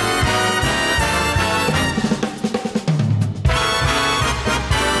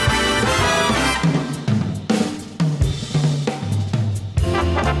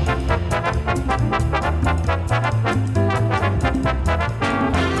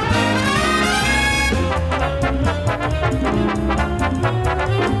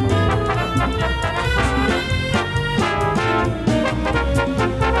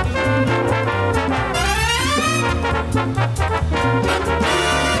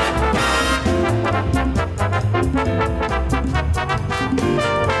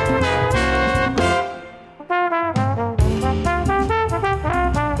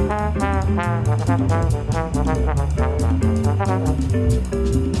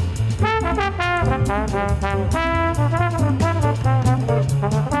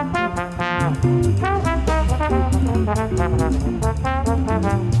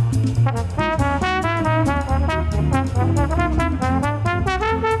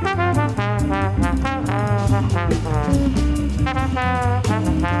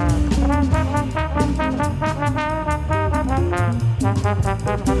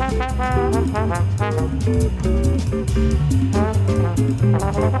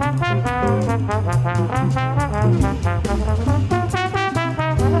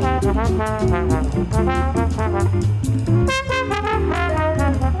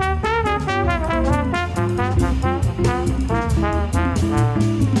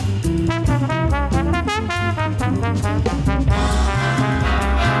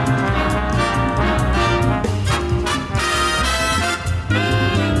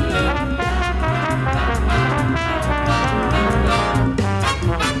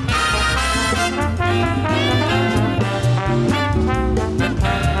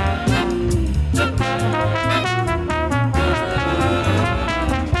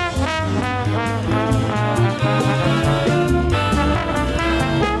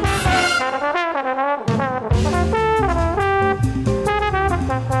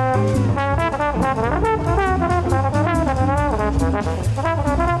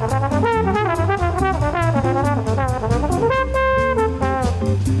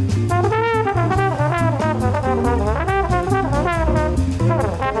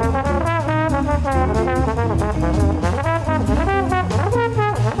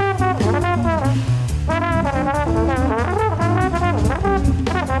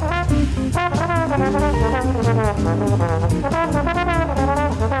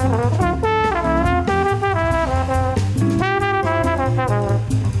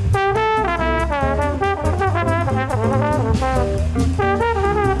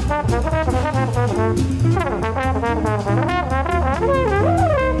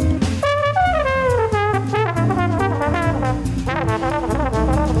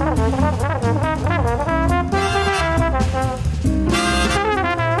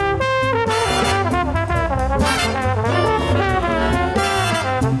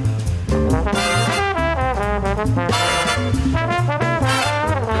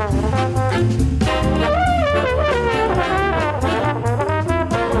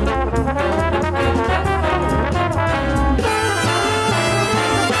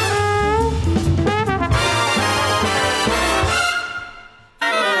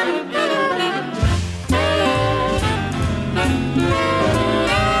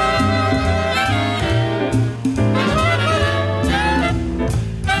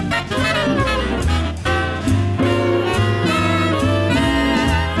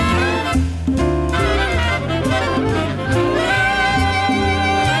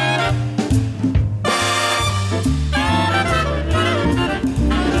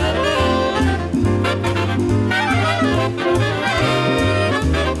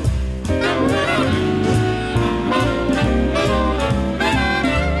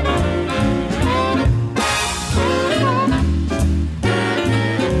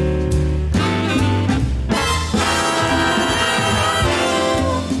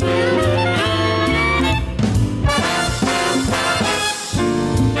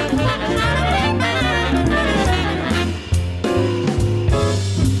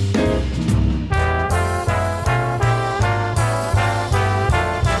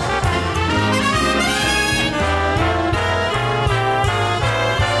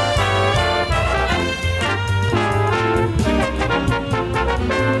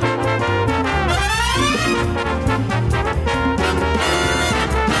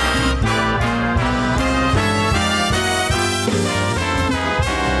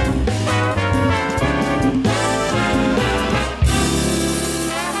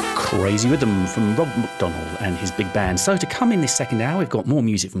 Crazy Rhythm from Rob McDONNELL and his big band. So to come in this second hour, we've got more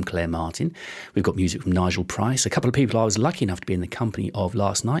music from Claire Martin. We've got music from Nigel Price, a couple of people I was lucky enough to be in the company of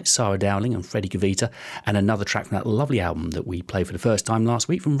last night, Sara Dowling and Freddie Gavita, and another track from that lovely album that we played for the first time last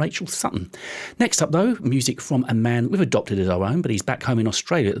week from Rachel Sutton. Next up, though, music from a man we've adopted as our own, but he's back home in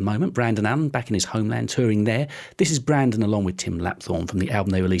Australia at the moment, Brandon Allen, back in his homeland, touring there. This is Brandon along with Tim Lapthorn from the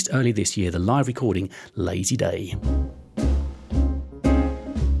album they released early this year, the live recording Lazy Day.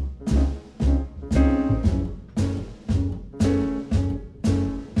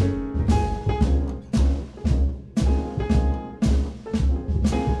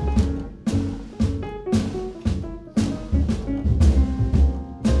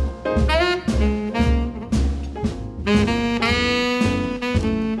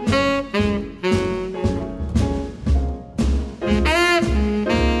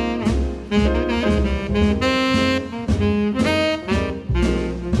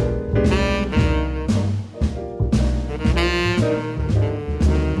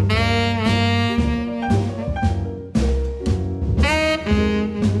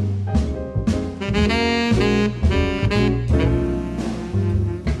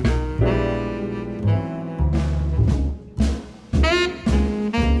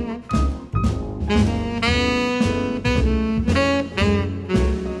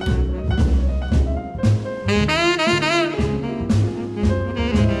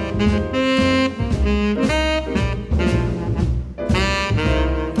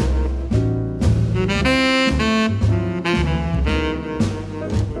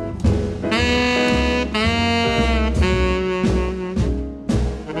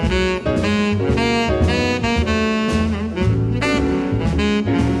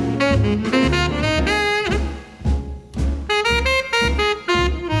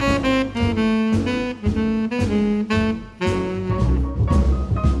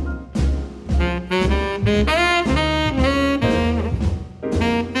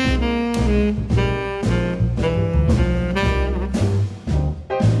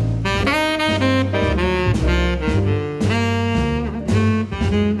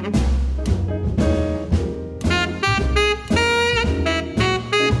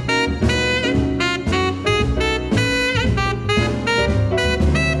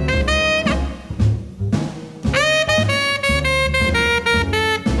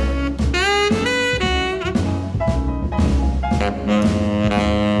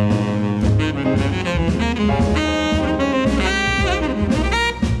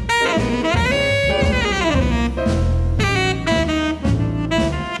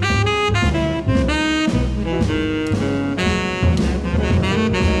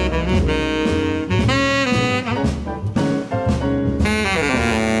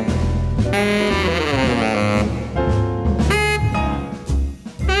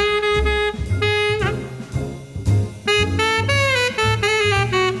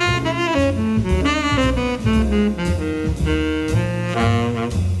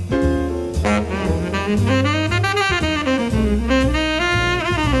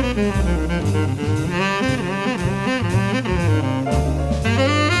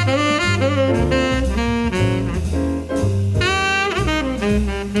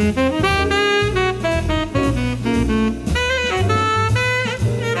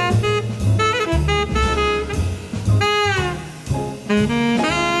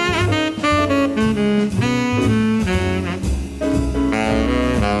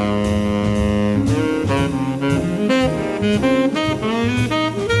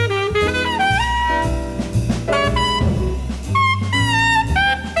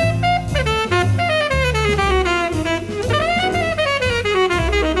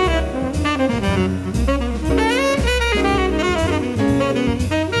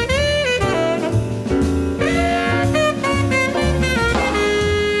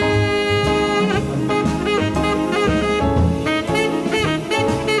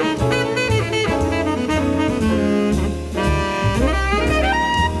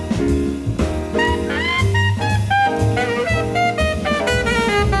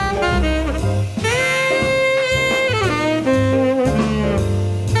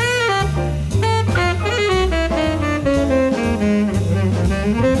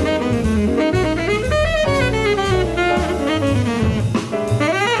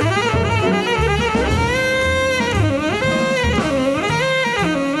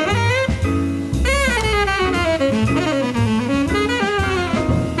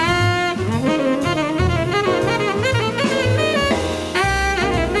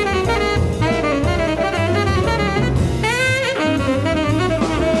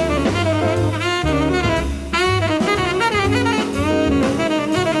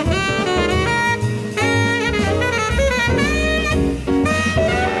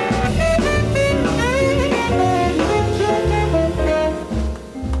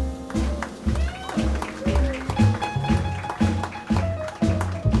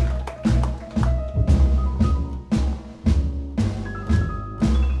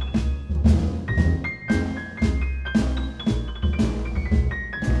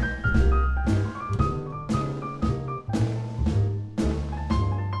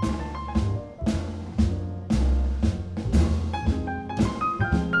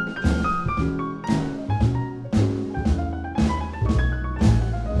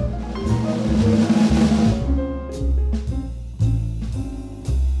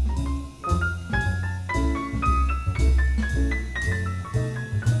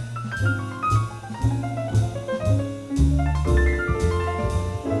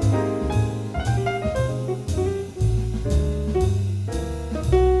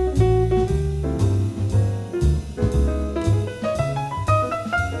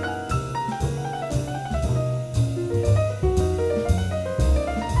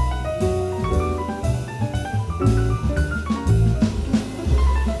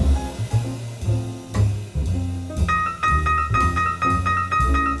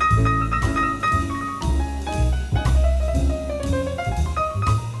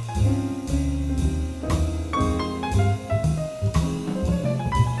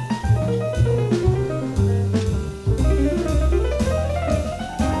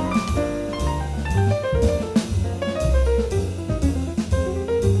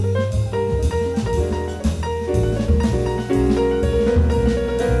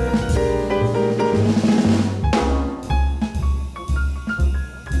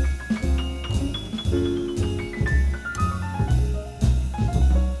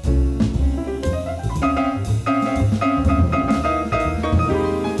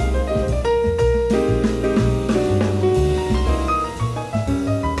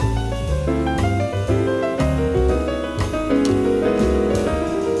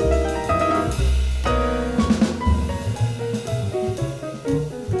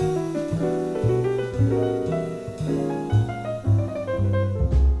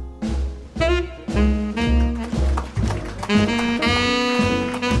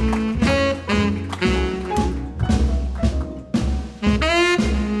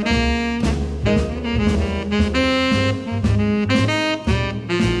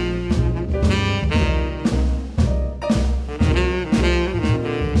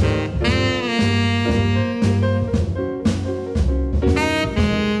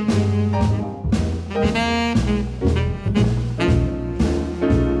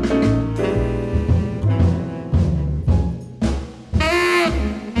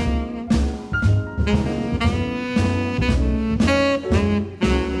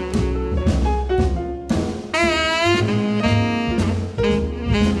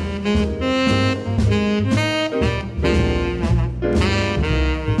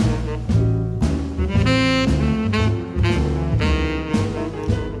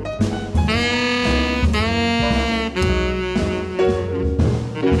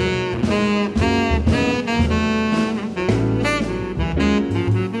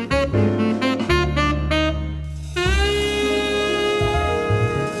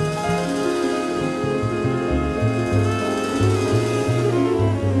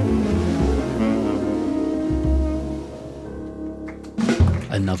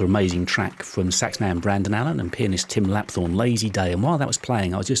 another amazing track from saxman Brandon Allen and pianist Tim Lapthorn, Lazy Day. And while that was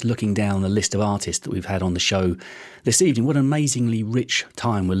playing, I was just looking down the list of artists that we've had on the show this evening. What an amazingly rich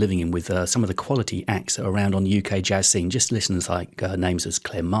time we're living in with some of the quality acts that are around on the UK jazz scene. Just listeners like names as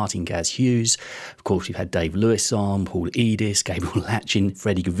Claire Martin, GAZ Hughes. Of course, we've had Dave Lewis on, Paul Edis, Gabriel Latchin,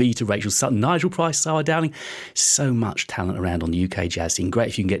 Freddie Gavita, Rachel Sutton, Nigel Price, Sara Dowling. So much talent around on the UK jazz scene. Great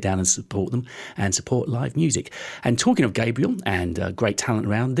if you can get down and support them and support live music. And talking of Gabriel and great talent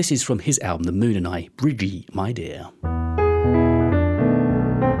around, this is from his album The Moon and I, BRIGI, My Dear.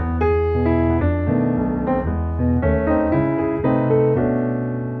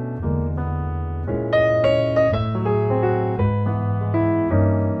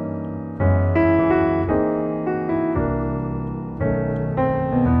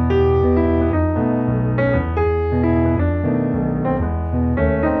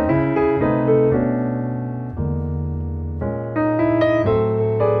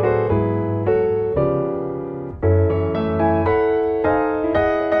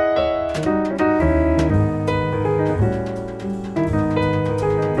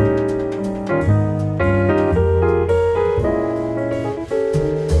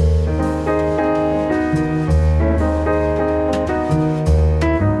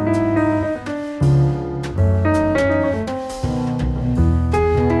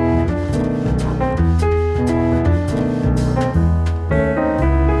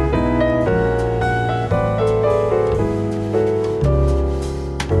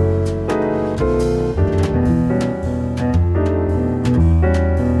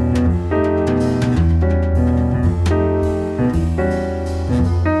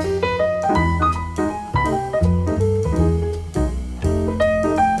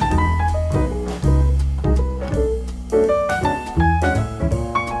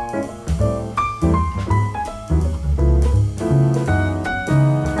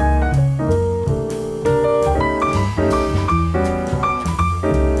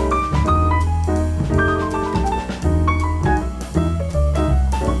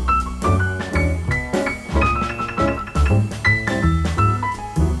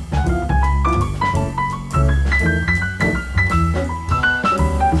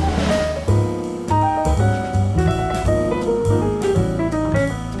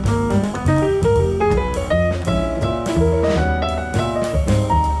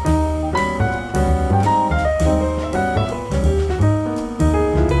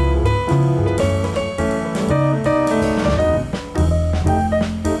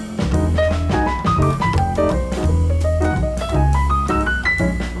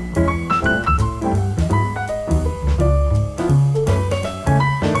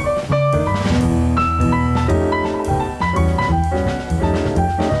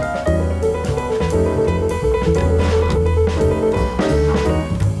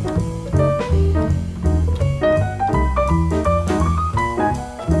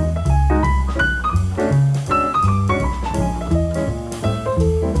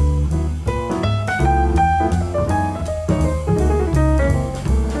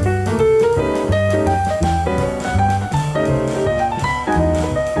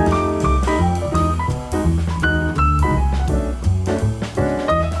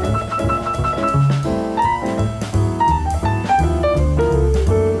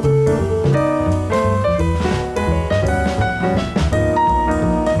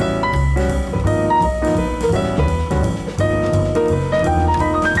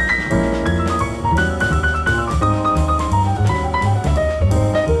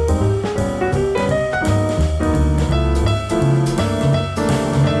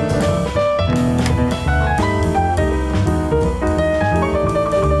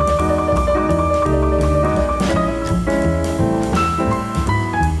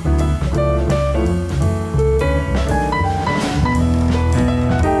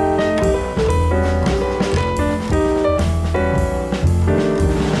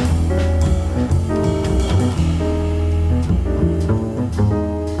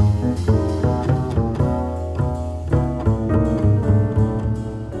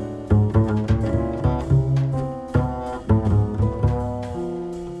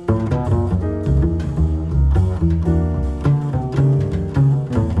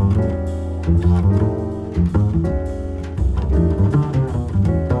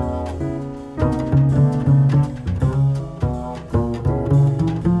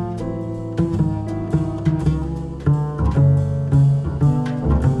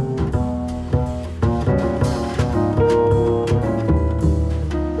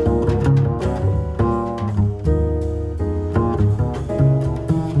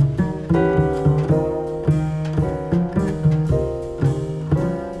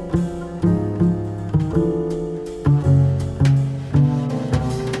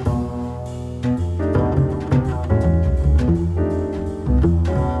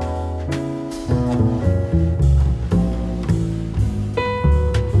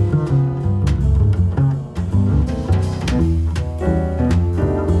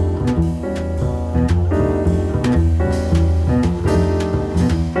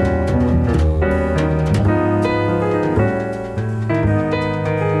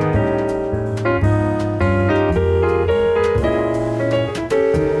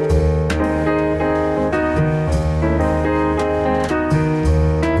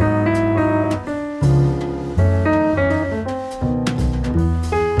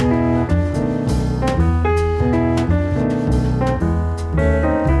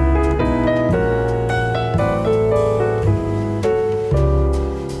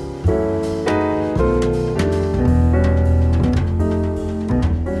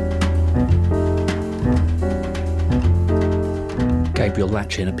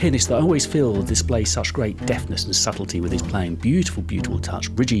 Latchin, a pianist that I always feel displays such great deftness and subtlety with his playing. Beautiful, beautiful touch.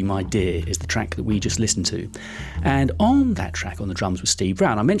 BRIGI, My Dear is the track that we just listened to. And on that track, on the drums, was Steve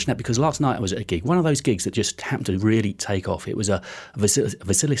Brown. I mentioned that because last night I was at a gig, one of those gigs that just happened to really take off. It was a Vasilis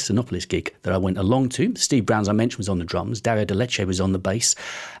Sinopoulos gig that I went along to. Steve Brown, as I mentioned, was on the drums. Dario De Lecce was on the bass.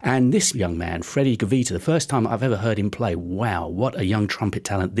 And this young man, Freddie Gavita, the first time I've ever heard him play, wow, what a young trumpet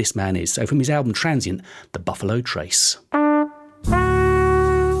talent this man is. So from his album Transient, The Buffalo Trace.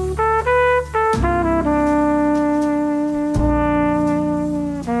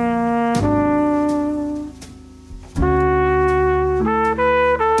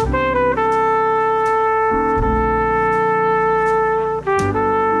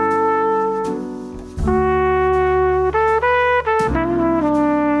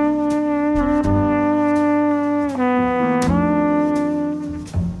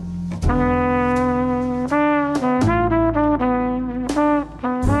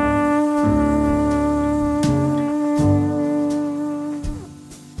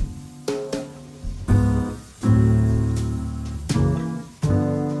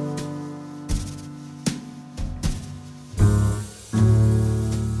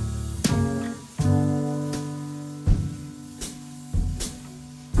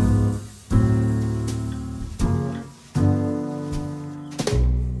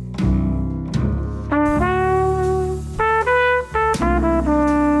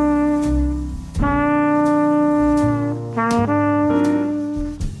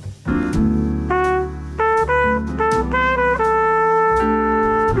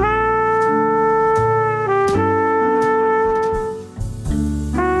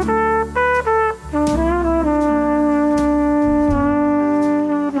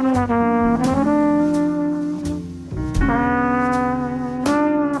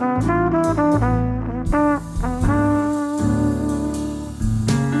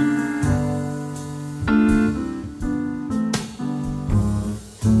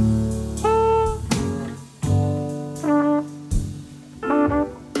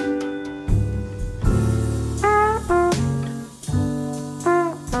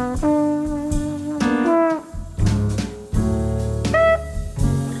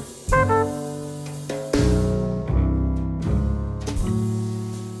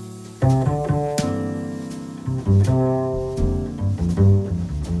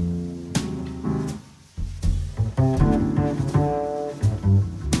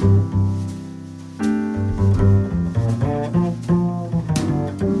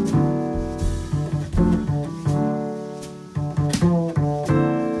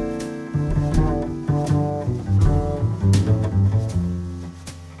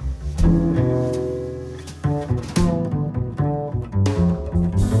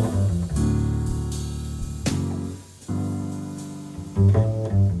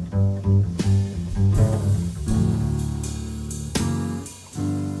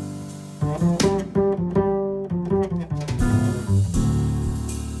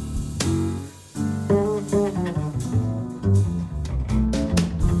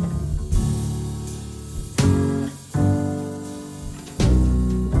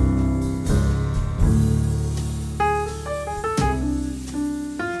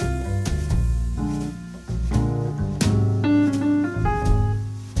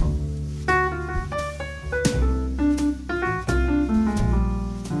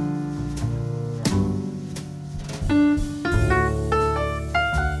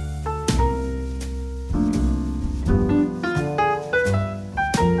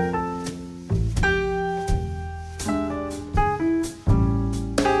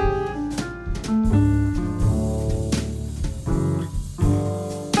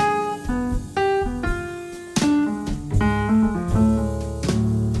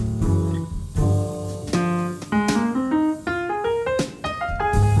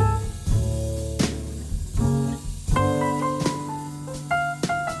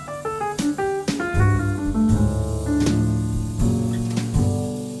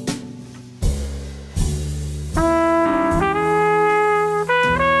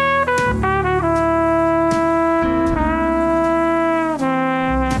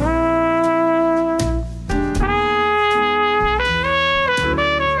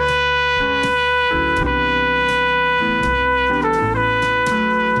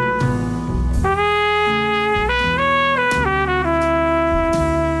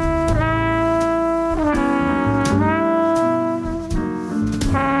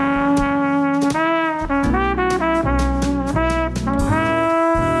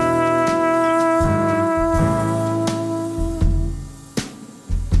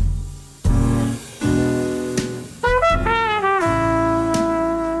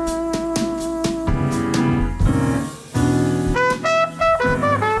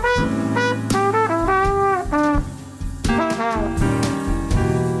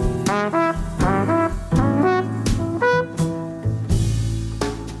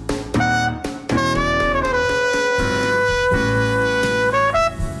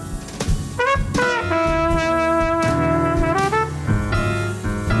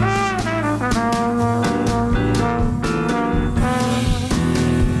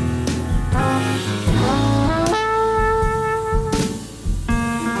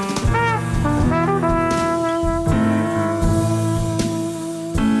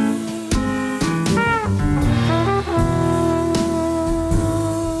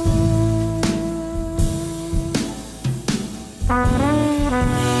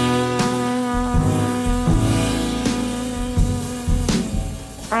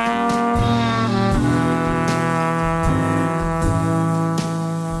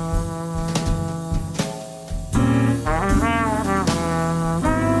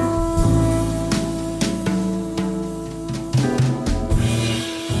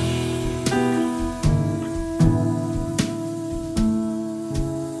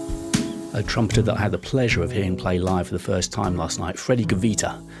 trumpeter that I had the pleasure of hearing play live for the first time last night, FREDDIE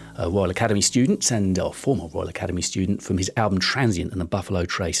GAVITA, a Royal Academy student and a former Royal Academy student from his album Transient and the Buffalo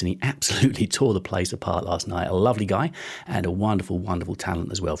Trace, and he absolutely tore the place apart last night. A lovely guy and a wonderful, wonderful talent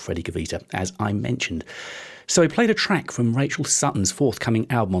as well, FREDDIE GAVITA, as I mentioned. So he played a track from Rachel Sutton's forthcoming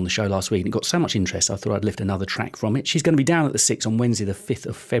album on the show last week, and it got so much interest I thought I'd lift another track from it. She's going to be down at the 6 on Wednesday the 5th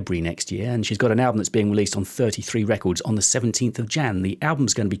of February next year, and she's got an album that's being released on 33 Records on the 17th of Jan. The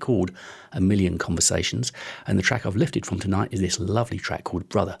album's going to be called A Million Conversations, and the track I've lifted from tonight is this lovely track called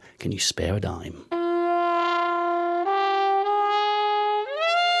Brother, Can You Spare a Dime?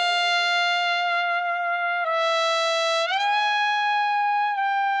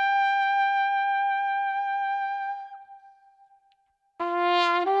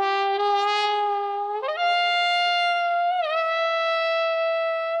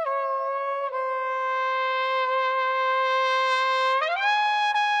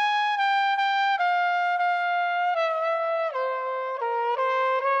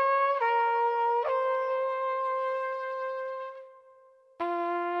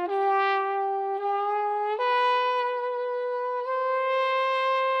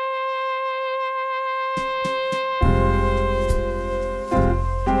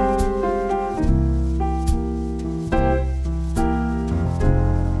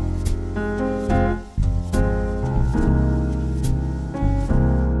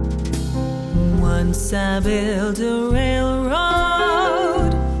 I built a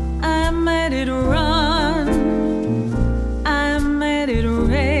railroad, I made it run, I made it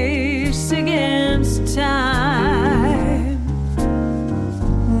race against time.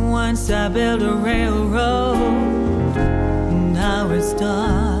 Once I built a railroad, now it's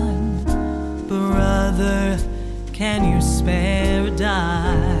done. Brother, can you spare a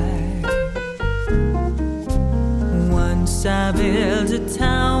dime? Once I built a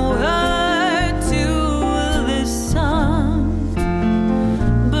tower,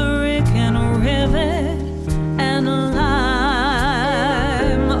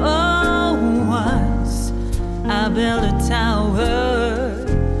 built a tower,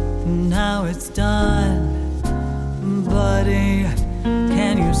 now it's done. Buddy,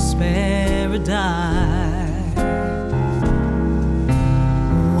 can you spare a dime?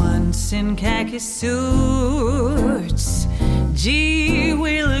 Once in khaki suits, gee,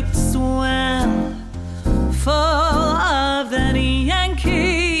 we looked swell, full of that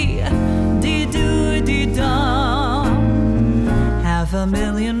Yankee dee-doo-dee-dum.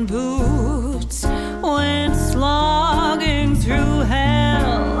 500,000 boots went slogging through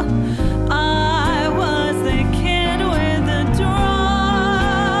hell. I was the kid with the drum.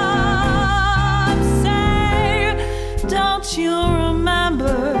 Say, don't you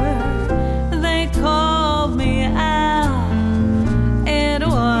remember they called me Al? It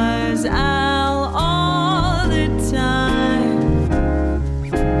was Al all the time.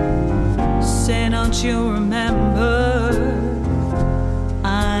 Say, don't you remember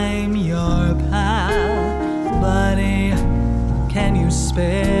I'm your pal? Buddy, can you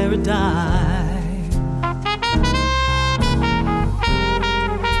spare a dime?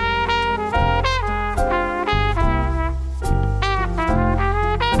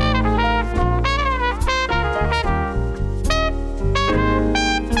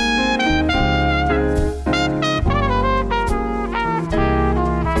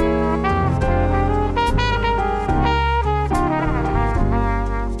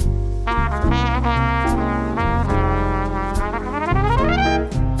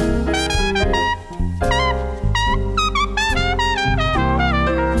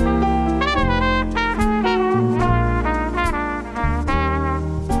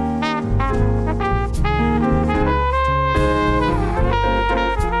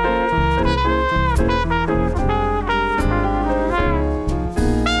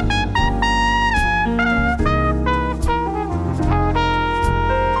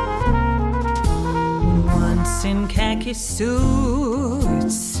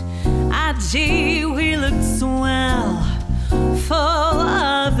 Suits, gee, we looked swell, full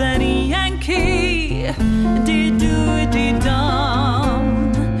of that Yankee dee-doo-dee-dum.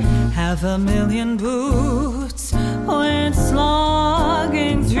 500,000 boots went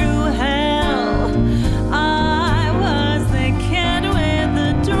slogging through hell. I was the kid with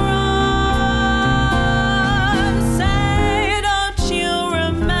the drum. Say, don't you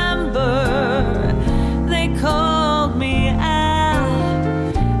remember they called me Al?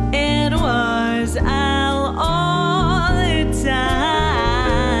 It was Al all the time.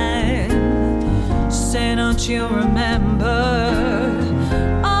 Say, don't you remember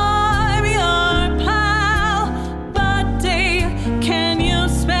I'm your pal? Buddy, can you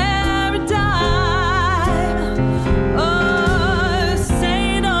spare a dime?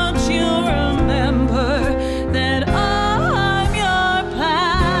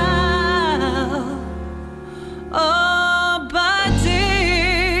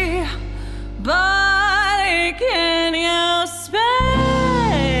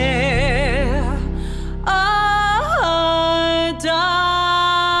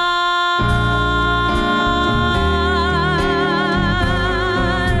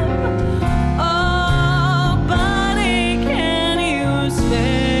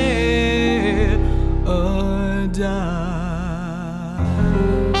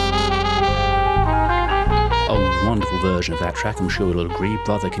 version of that track, I'm sure you'll agree.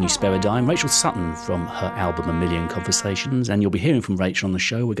 Brother, Can You Spare a Dime? Rachel Sutton from her album A Million Conversations, and you'll be hearing from Rachel on the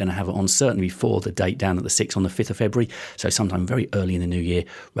show. We're going to have it on certainly before the date down at the 6 on the 5th of February, so sometime very early in the new year,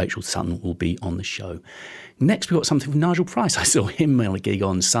 Rachel Sutton will be on the show. Next, we've got something from Nigel Price. I saw him on a gig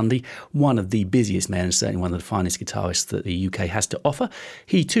on Sunday, one of the busiest men and certainly one of the finest guitarists that the UK has to offer.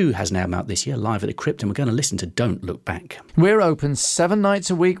 He too has an album out this year, live at the Crypt, and we're going to listen to Don't Look Back. We're open 7 nights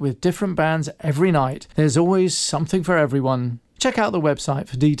a week with different bands every night. There's always something for everyone. Check out the website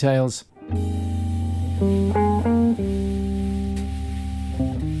for details.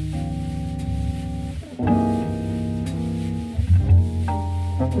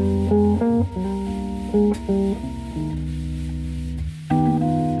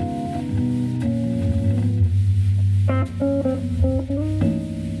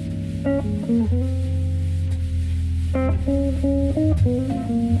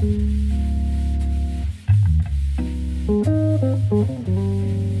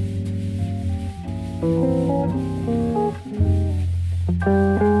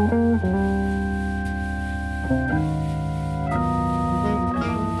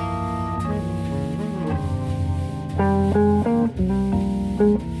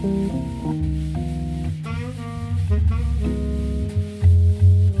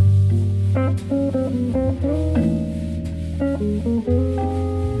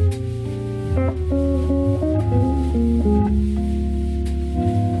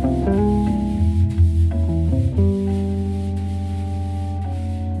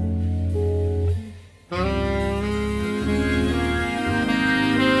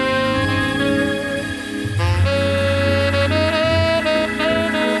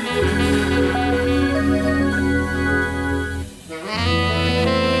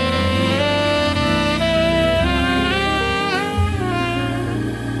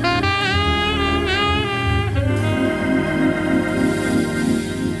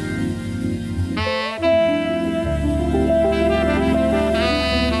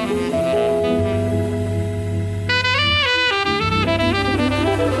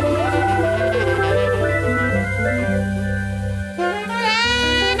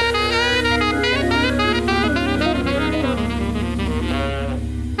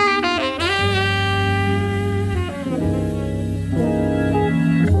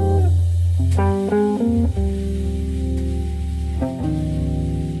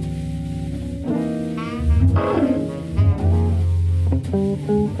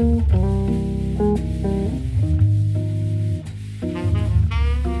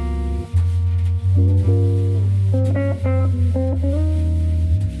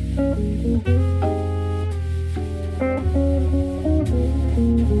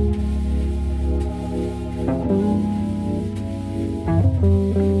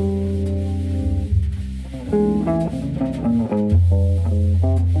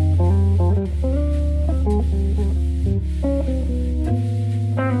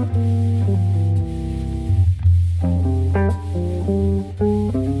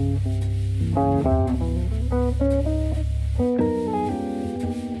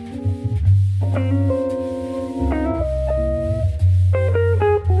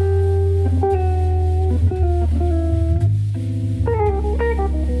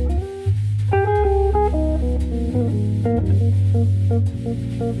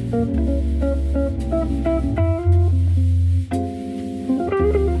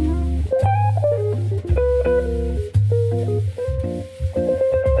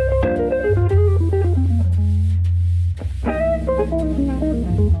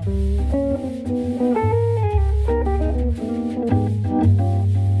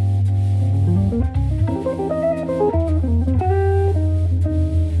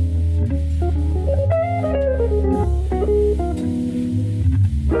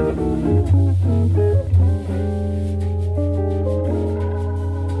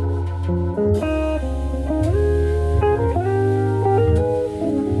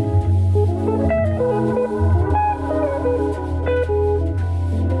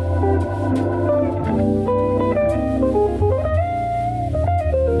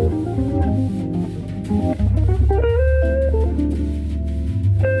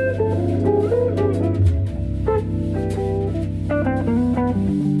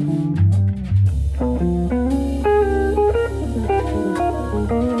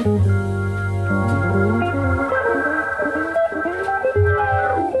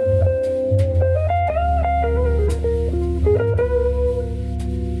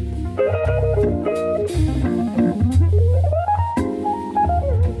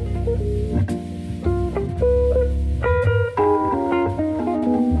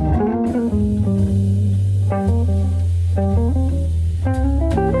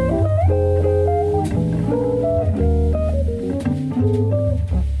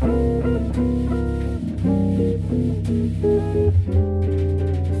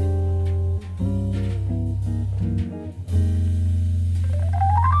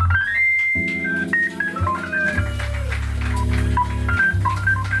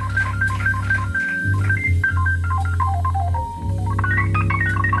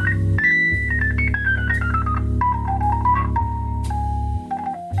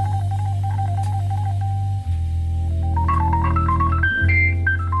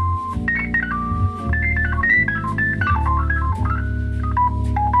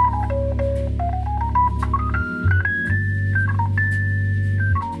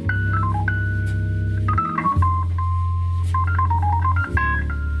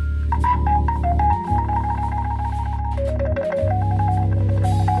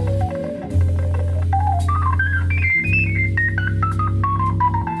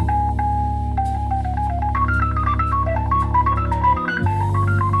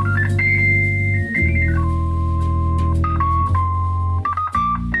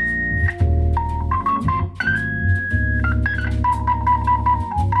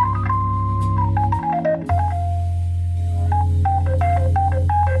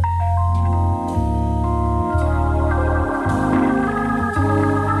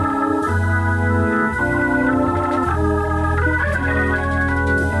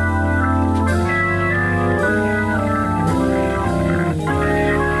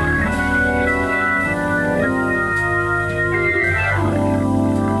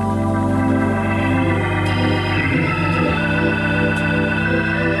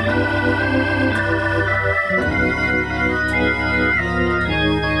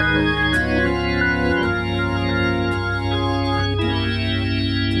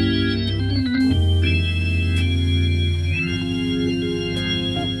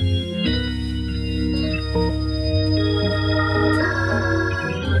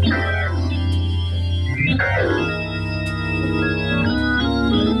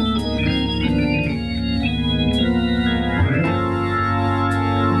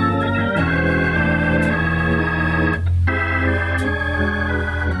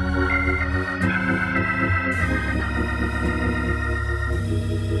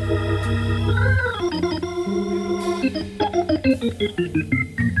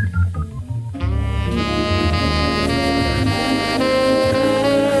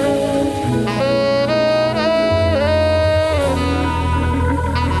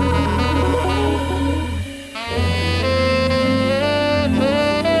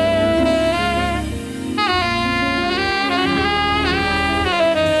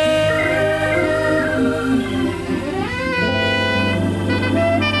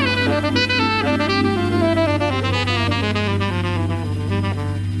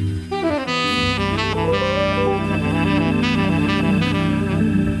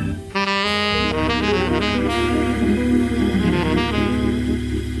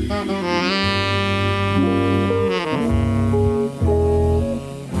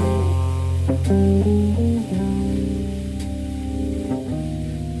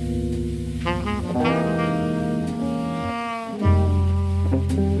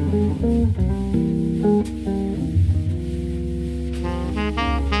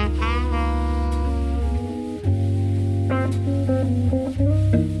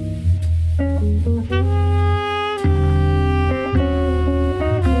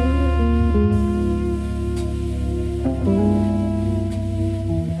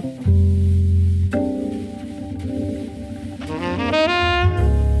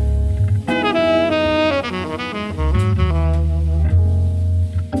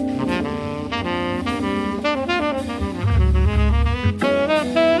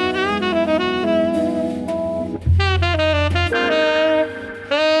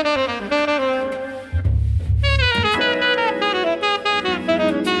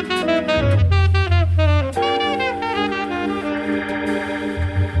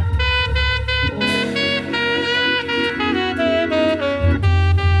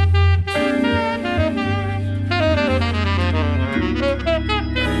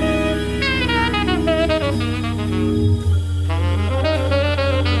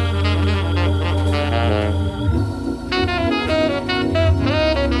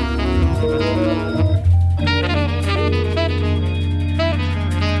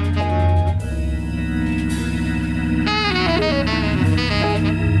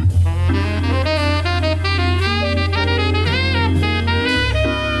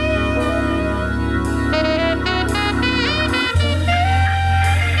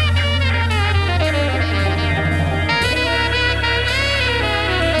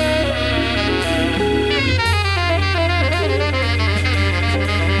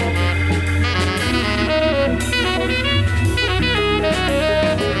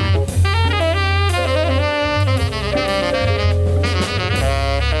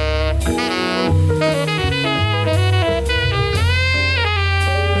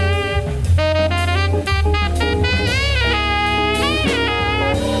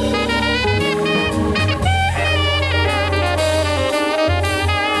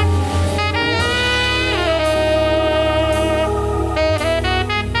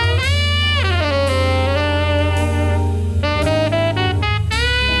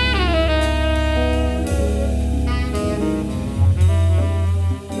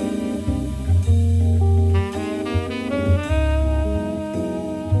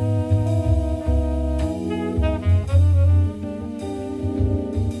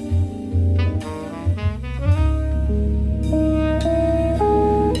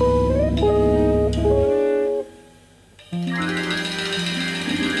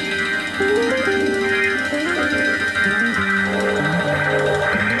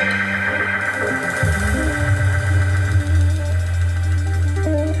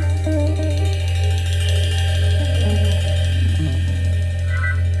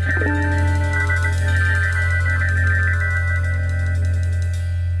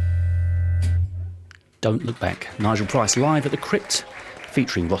 Don't Look Back. Nigel Price live at the Crypt,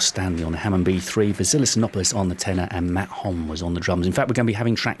 featuring Ross Stanley on the Hammond B3, Vasilis Anopoulos on the tenor, and Matt Hom was on the drums. In fact, we're going to be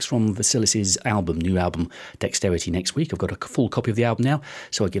having tracks from Vasilis' new album, Dexterity, next week. I've got a full copy of the album now,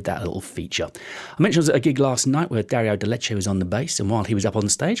 so I'll give that a little feature. I mentioned I was at a gig last night where Dario De Lecce was on the bass, and while he was up on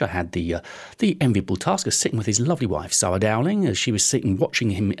stage, I had the enviable task of sitting with his lovely wife, Sara Dowling, as she was sitting watching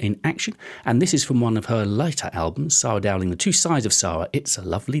him in action. And this is from one of her later albums, Sara Dowling, The Two Sides of Sara, It's a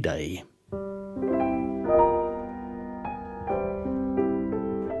Lovely Day.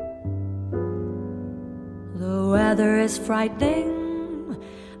 The weather is frightening,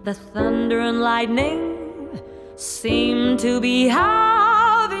 the thunder and lightning seem to be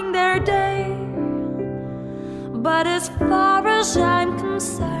having their day. But as far as I'm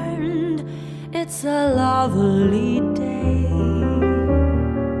concerned, it's a lovely day.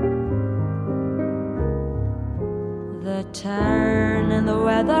 The turn in the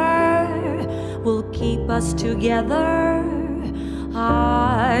weather will keep us together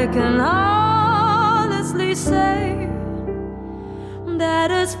I can honestly say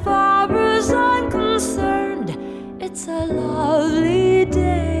that as far as I'm concerned, it's a lovely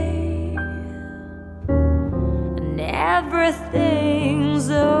day, and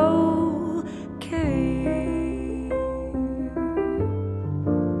everything's okay.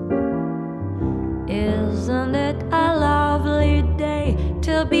 Isn't it a lovely day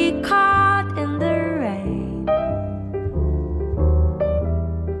to be caught in the rain?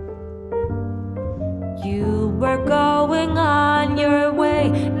 You were going on your way,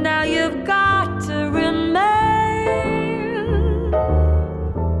 now you've got to remain.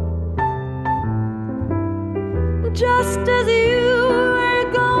 Just as you were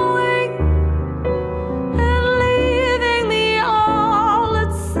going and leaving me all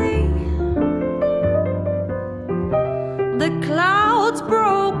at sea, the clouds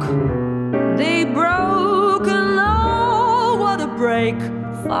broke, they broke, and oh, what a break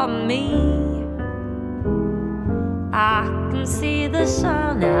for me. I can see the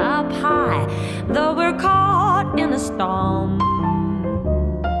sun up high, though we're caught in a storm.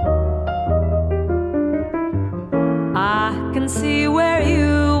 I can see where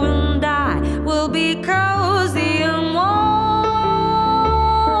you and I will be cozy and warm.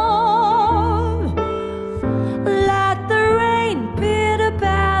 Let the rain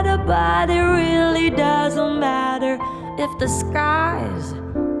pitter-patter, but it really doesn't matter if the skies,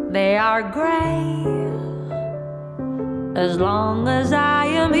 they are gray. As long as I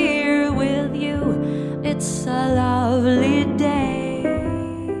am here with you, it's a lovely day.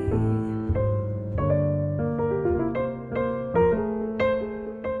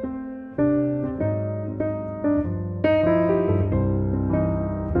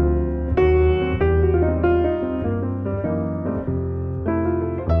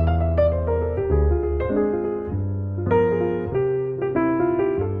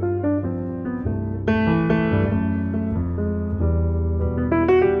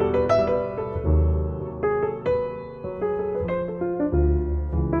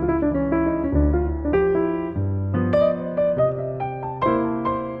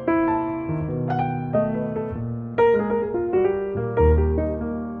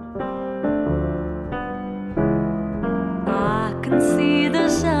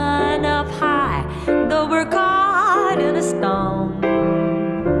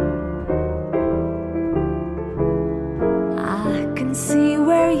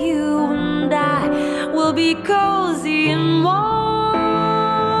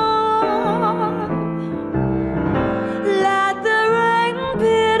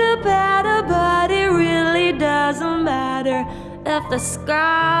 The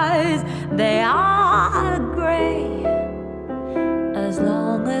skies, they are gray. As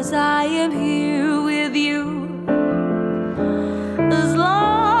long as I am here with you, as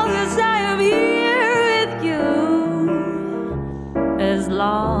long as I am here with you, as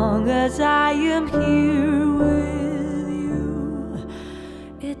long as I am here with you,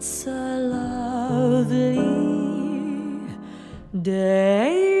 it's a lovely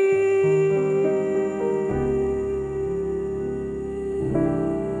day.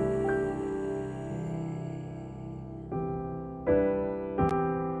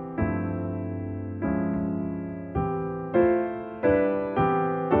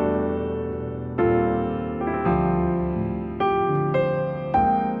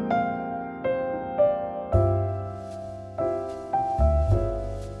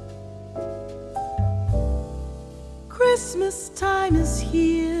 Christmas time is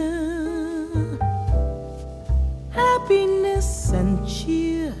here, happiness and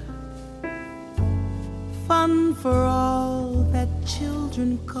cheer, fun for all that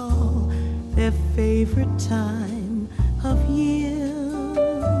children call their favorite time of year.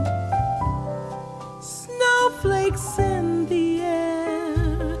 Snowflakes in the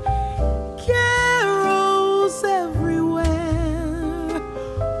air, carols everywhere,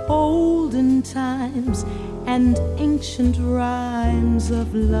 olden times and ancient rhymes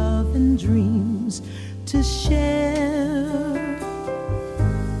of love and dreams to share.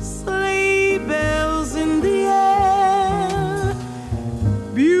 Sleigh bells in the air,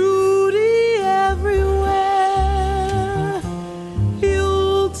 beauty everywhere,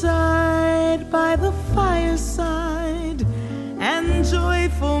 Yuletide by the fireside, and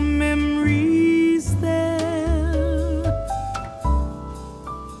joyful memories there.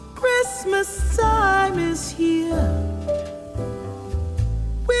 Christmas time is here,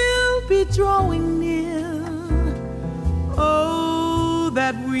 we'll be drawing near. Oh,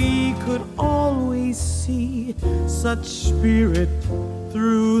 that we could always see such spirit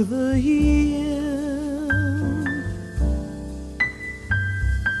through the year.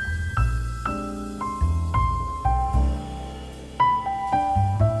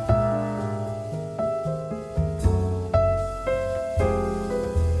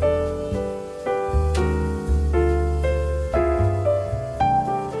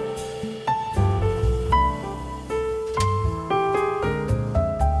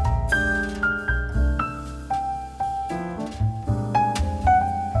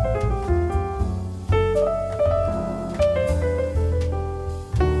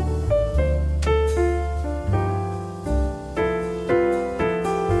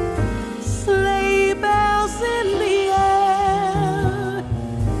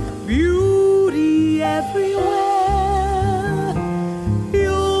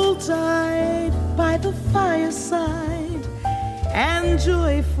 and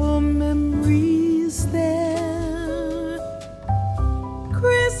joyful memories there.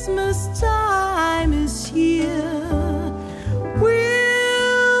 Christmas time is here,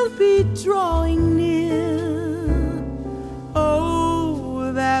 we'll be drawing near.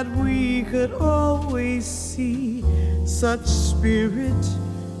 Oh, that we could always see such spirit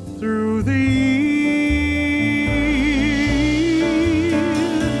through the year.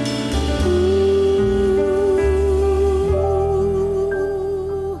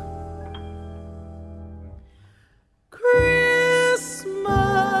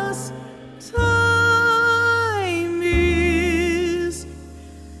 Christmas time is here.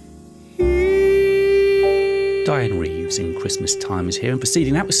 Dianne Reeves in Christmas Time is Here, and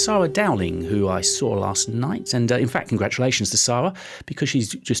preceding that was SARA Dowling, who I saw last night, and in fact congratulations to SARA because she's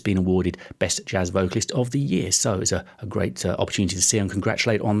just been awarded Best Jazz Vocalist of the Year, so it's a great opportunity to see her and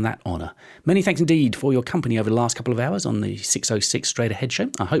congratulate on that honour. Many thanks indeed for your company over the last couple of hours on the 606 Straight Ahead show.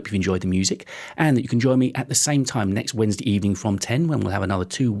 I hope you've enjoyed the music and that you can join me at the same time next Wednesday evening from 10 when we'll have another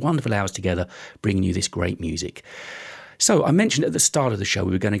 2 wonderful hours together bringing you this great music. So I mentioned at the start of the show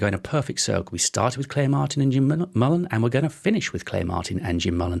we were going to go in a perfect circle. We started with Claire Martin and Jim Mullen, and we're going to finish with Claire Martin and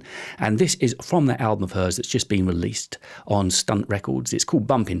Jim Mullen. And this is from that album of hers that's just been released on Stunt Records. It's called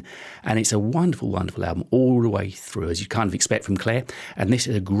Bumpin', and it's a wonderful, wonderful album all the way through, as you kind of expect from Claire. And this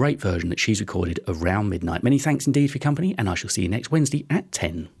is a great version that she's recorded around midnight. Many thanks indeed for your company, and I shall see you next Wednesday at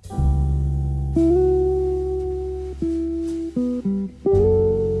 10.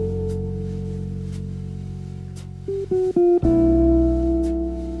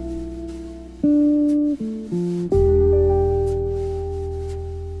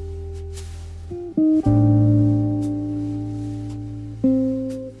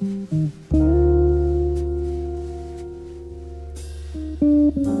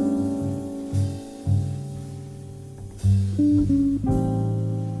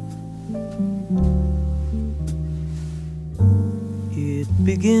 It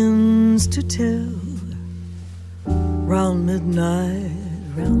begins to tell round midnight.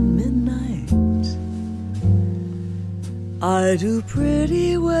 I do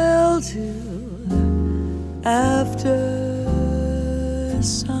pretty well till after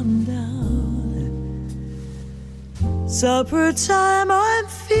sundown. Supper time, I'm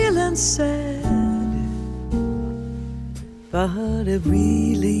feeling sad, but it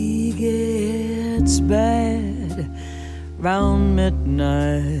really gets bad round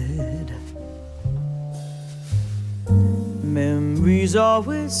midnight. Memories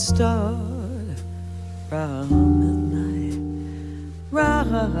always start round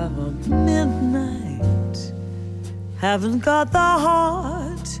midnight. Haven't got the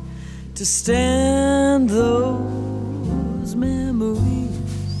heart to stand those memories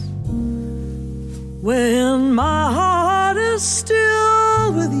when my heart is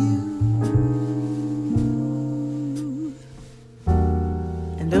still with you.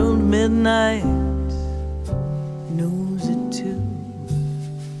 And old midnight knows it too.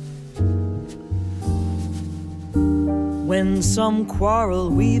 When some quarrel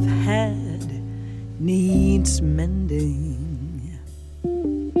we've had needs mending,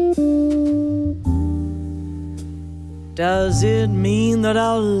 does it mean that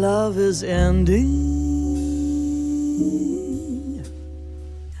our love is ending?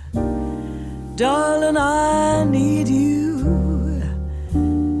 Darling, I need you,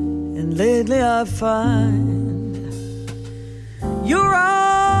 and lately I find you're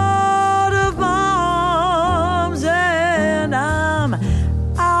out of my arms and I'm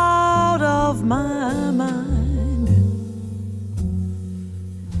out of my mind.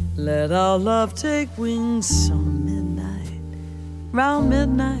 Let our love take wings some midnight, round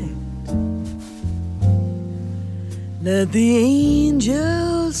midnight. Let the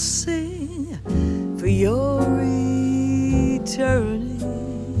angels sing for your eternity.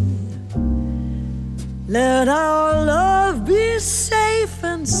 Let our love be safe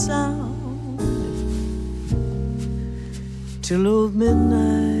and sound till old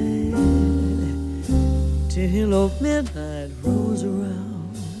midnight, till old midnight rolls around.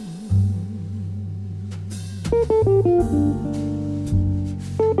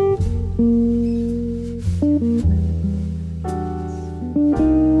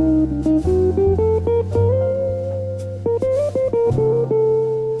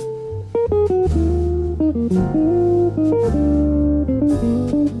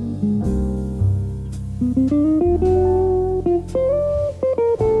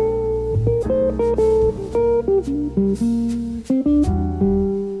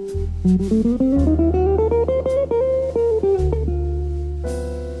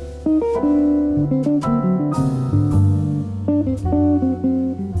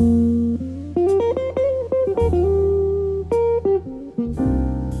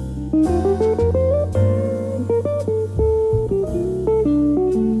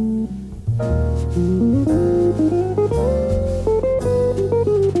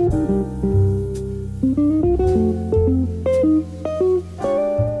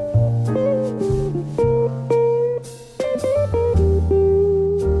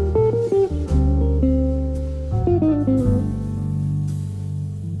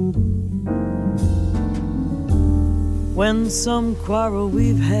 When some quarrel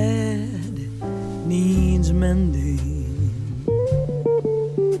we've had needs mending,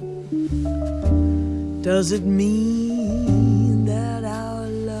 does it mean that our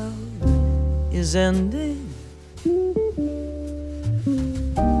love is ending?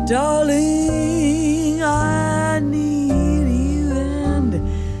 Darling, I need you,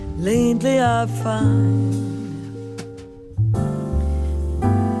 and lately I find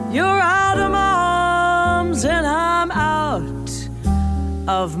you're out of my arms and I'm out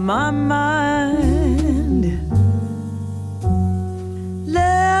of my mind.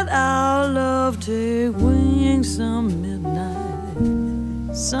 Let our love take wing some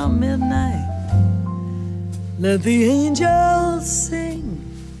midnight, some midnight. Let the angels sing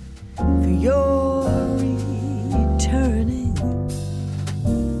for your returning.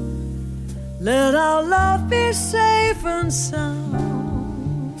 Let our love be safe and sound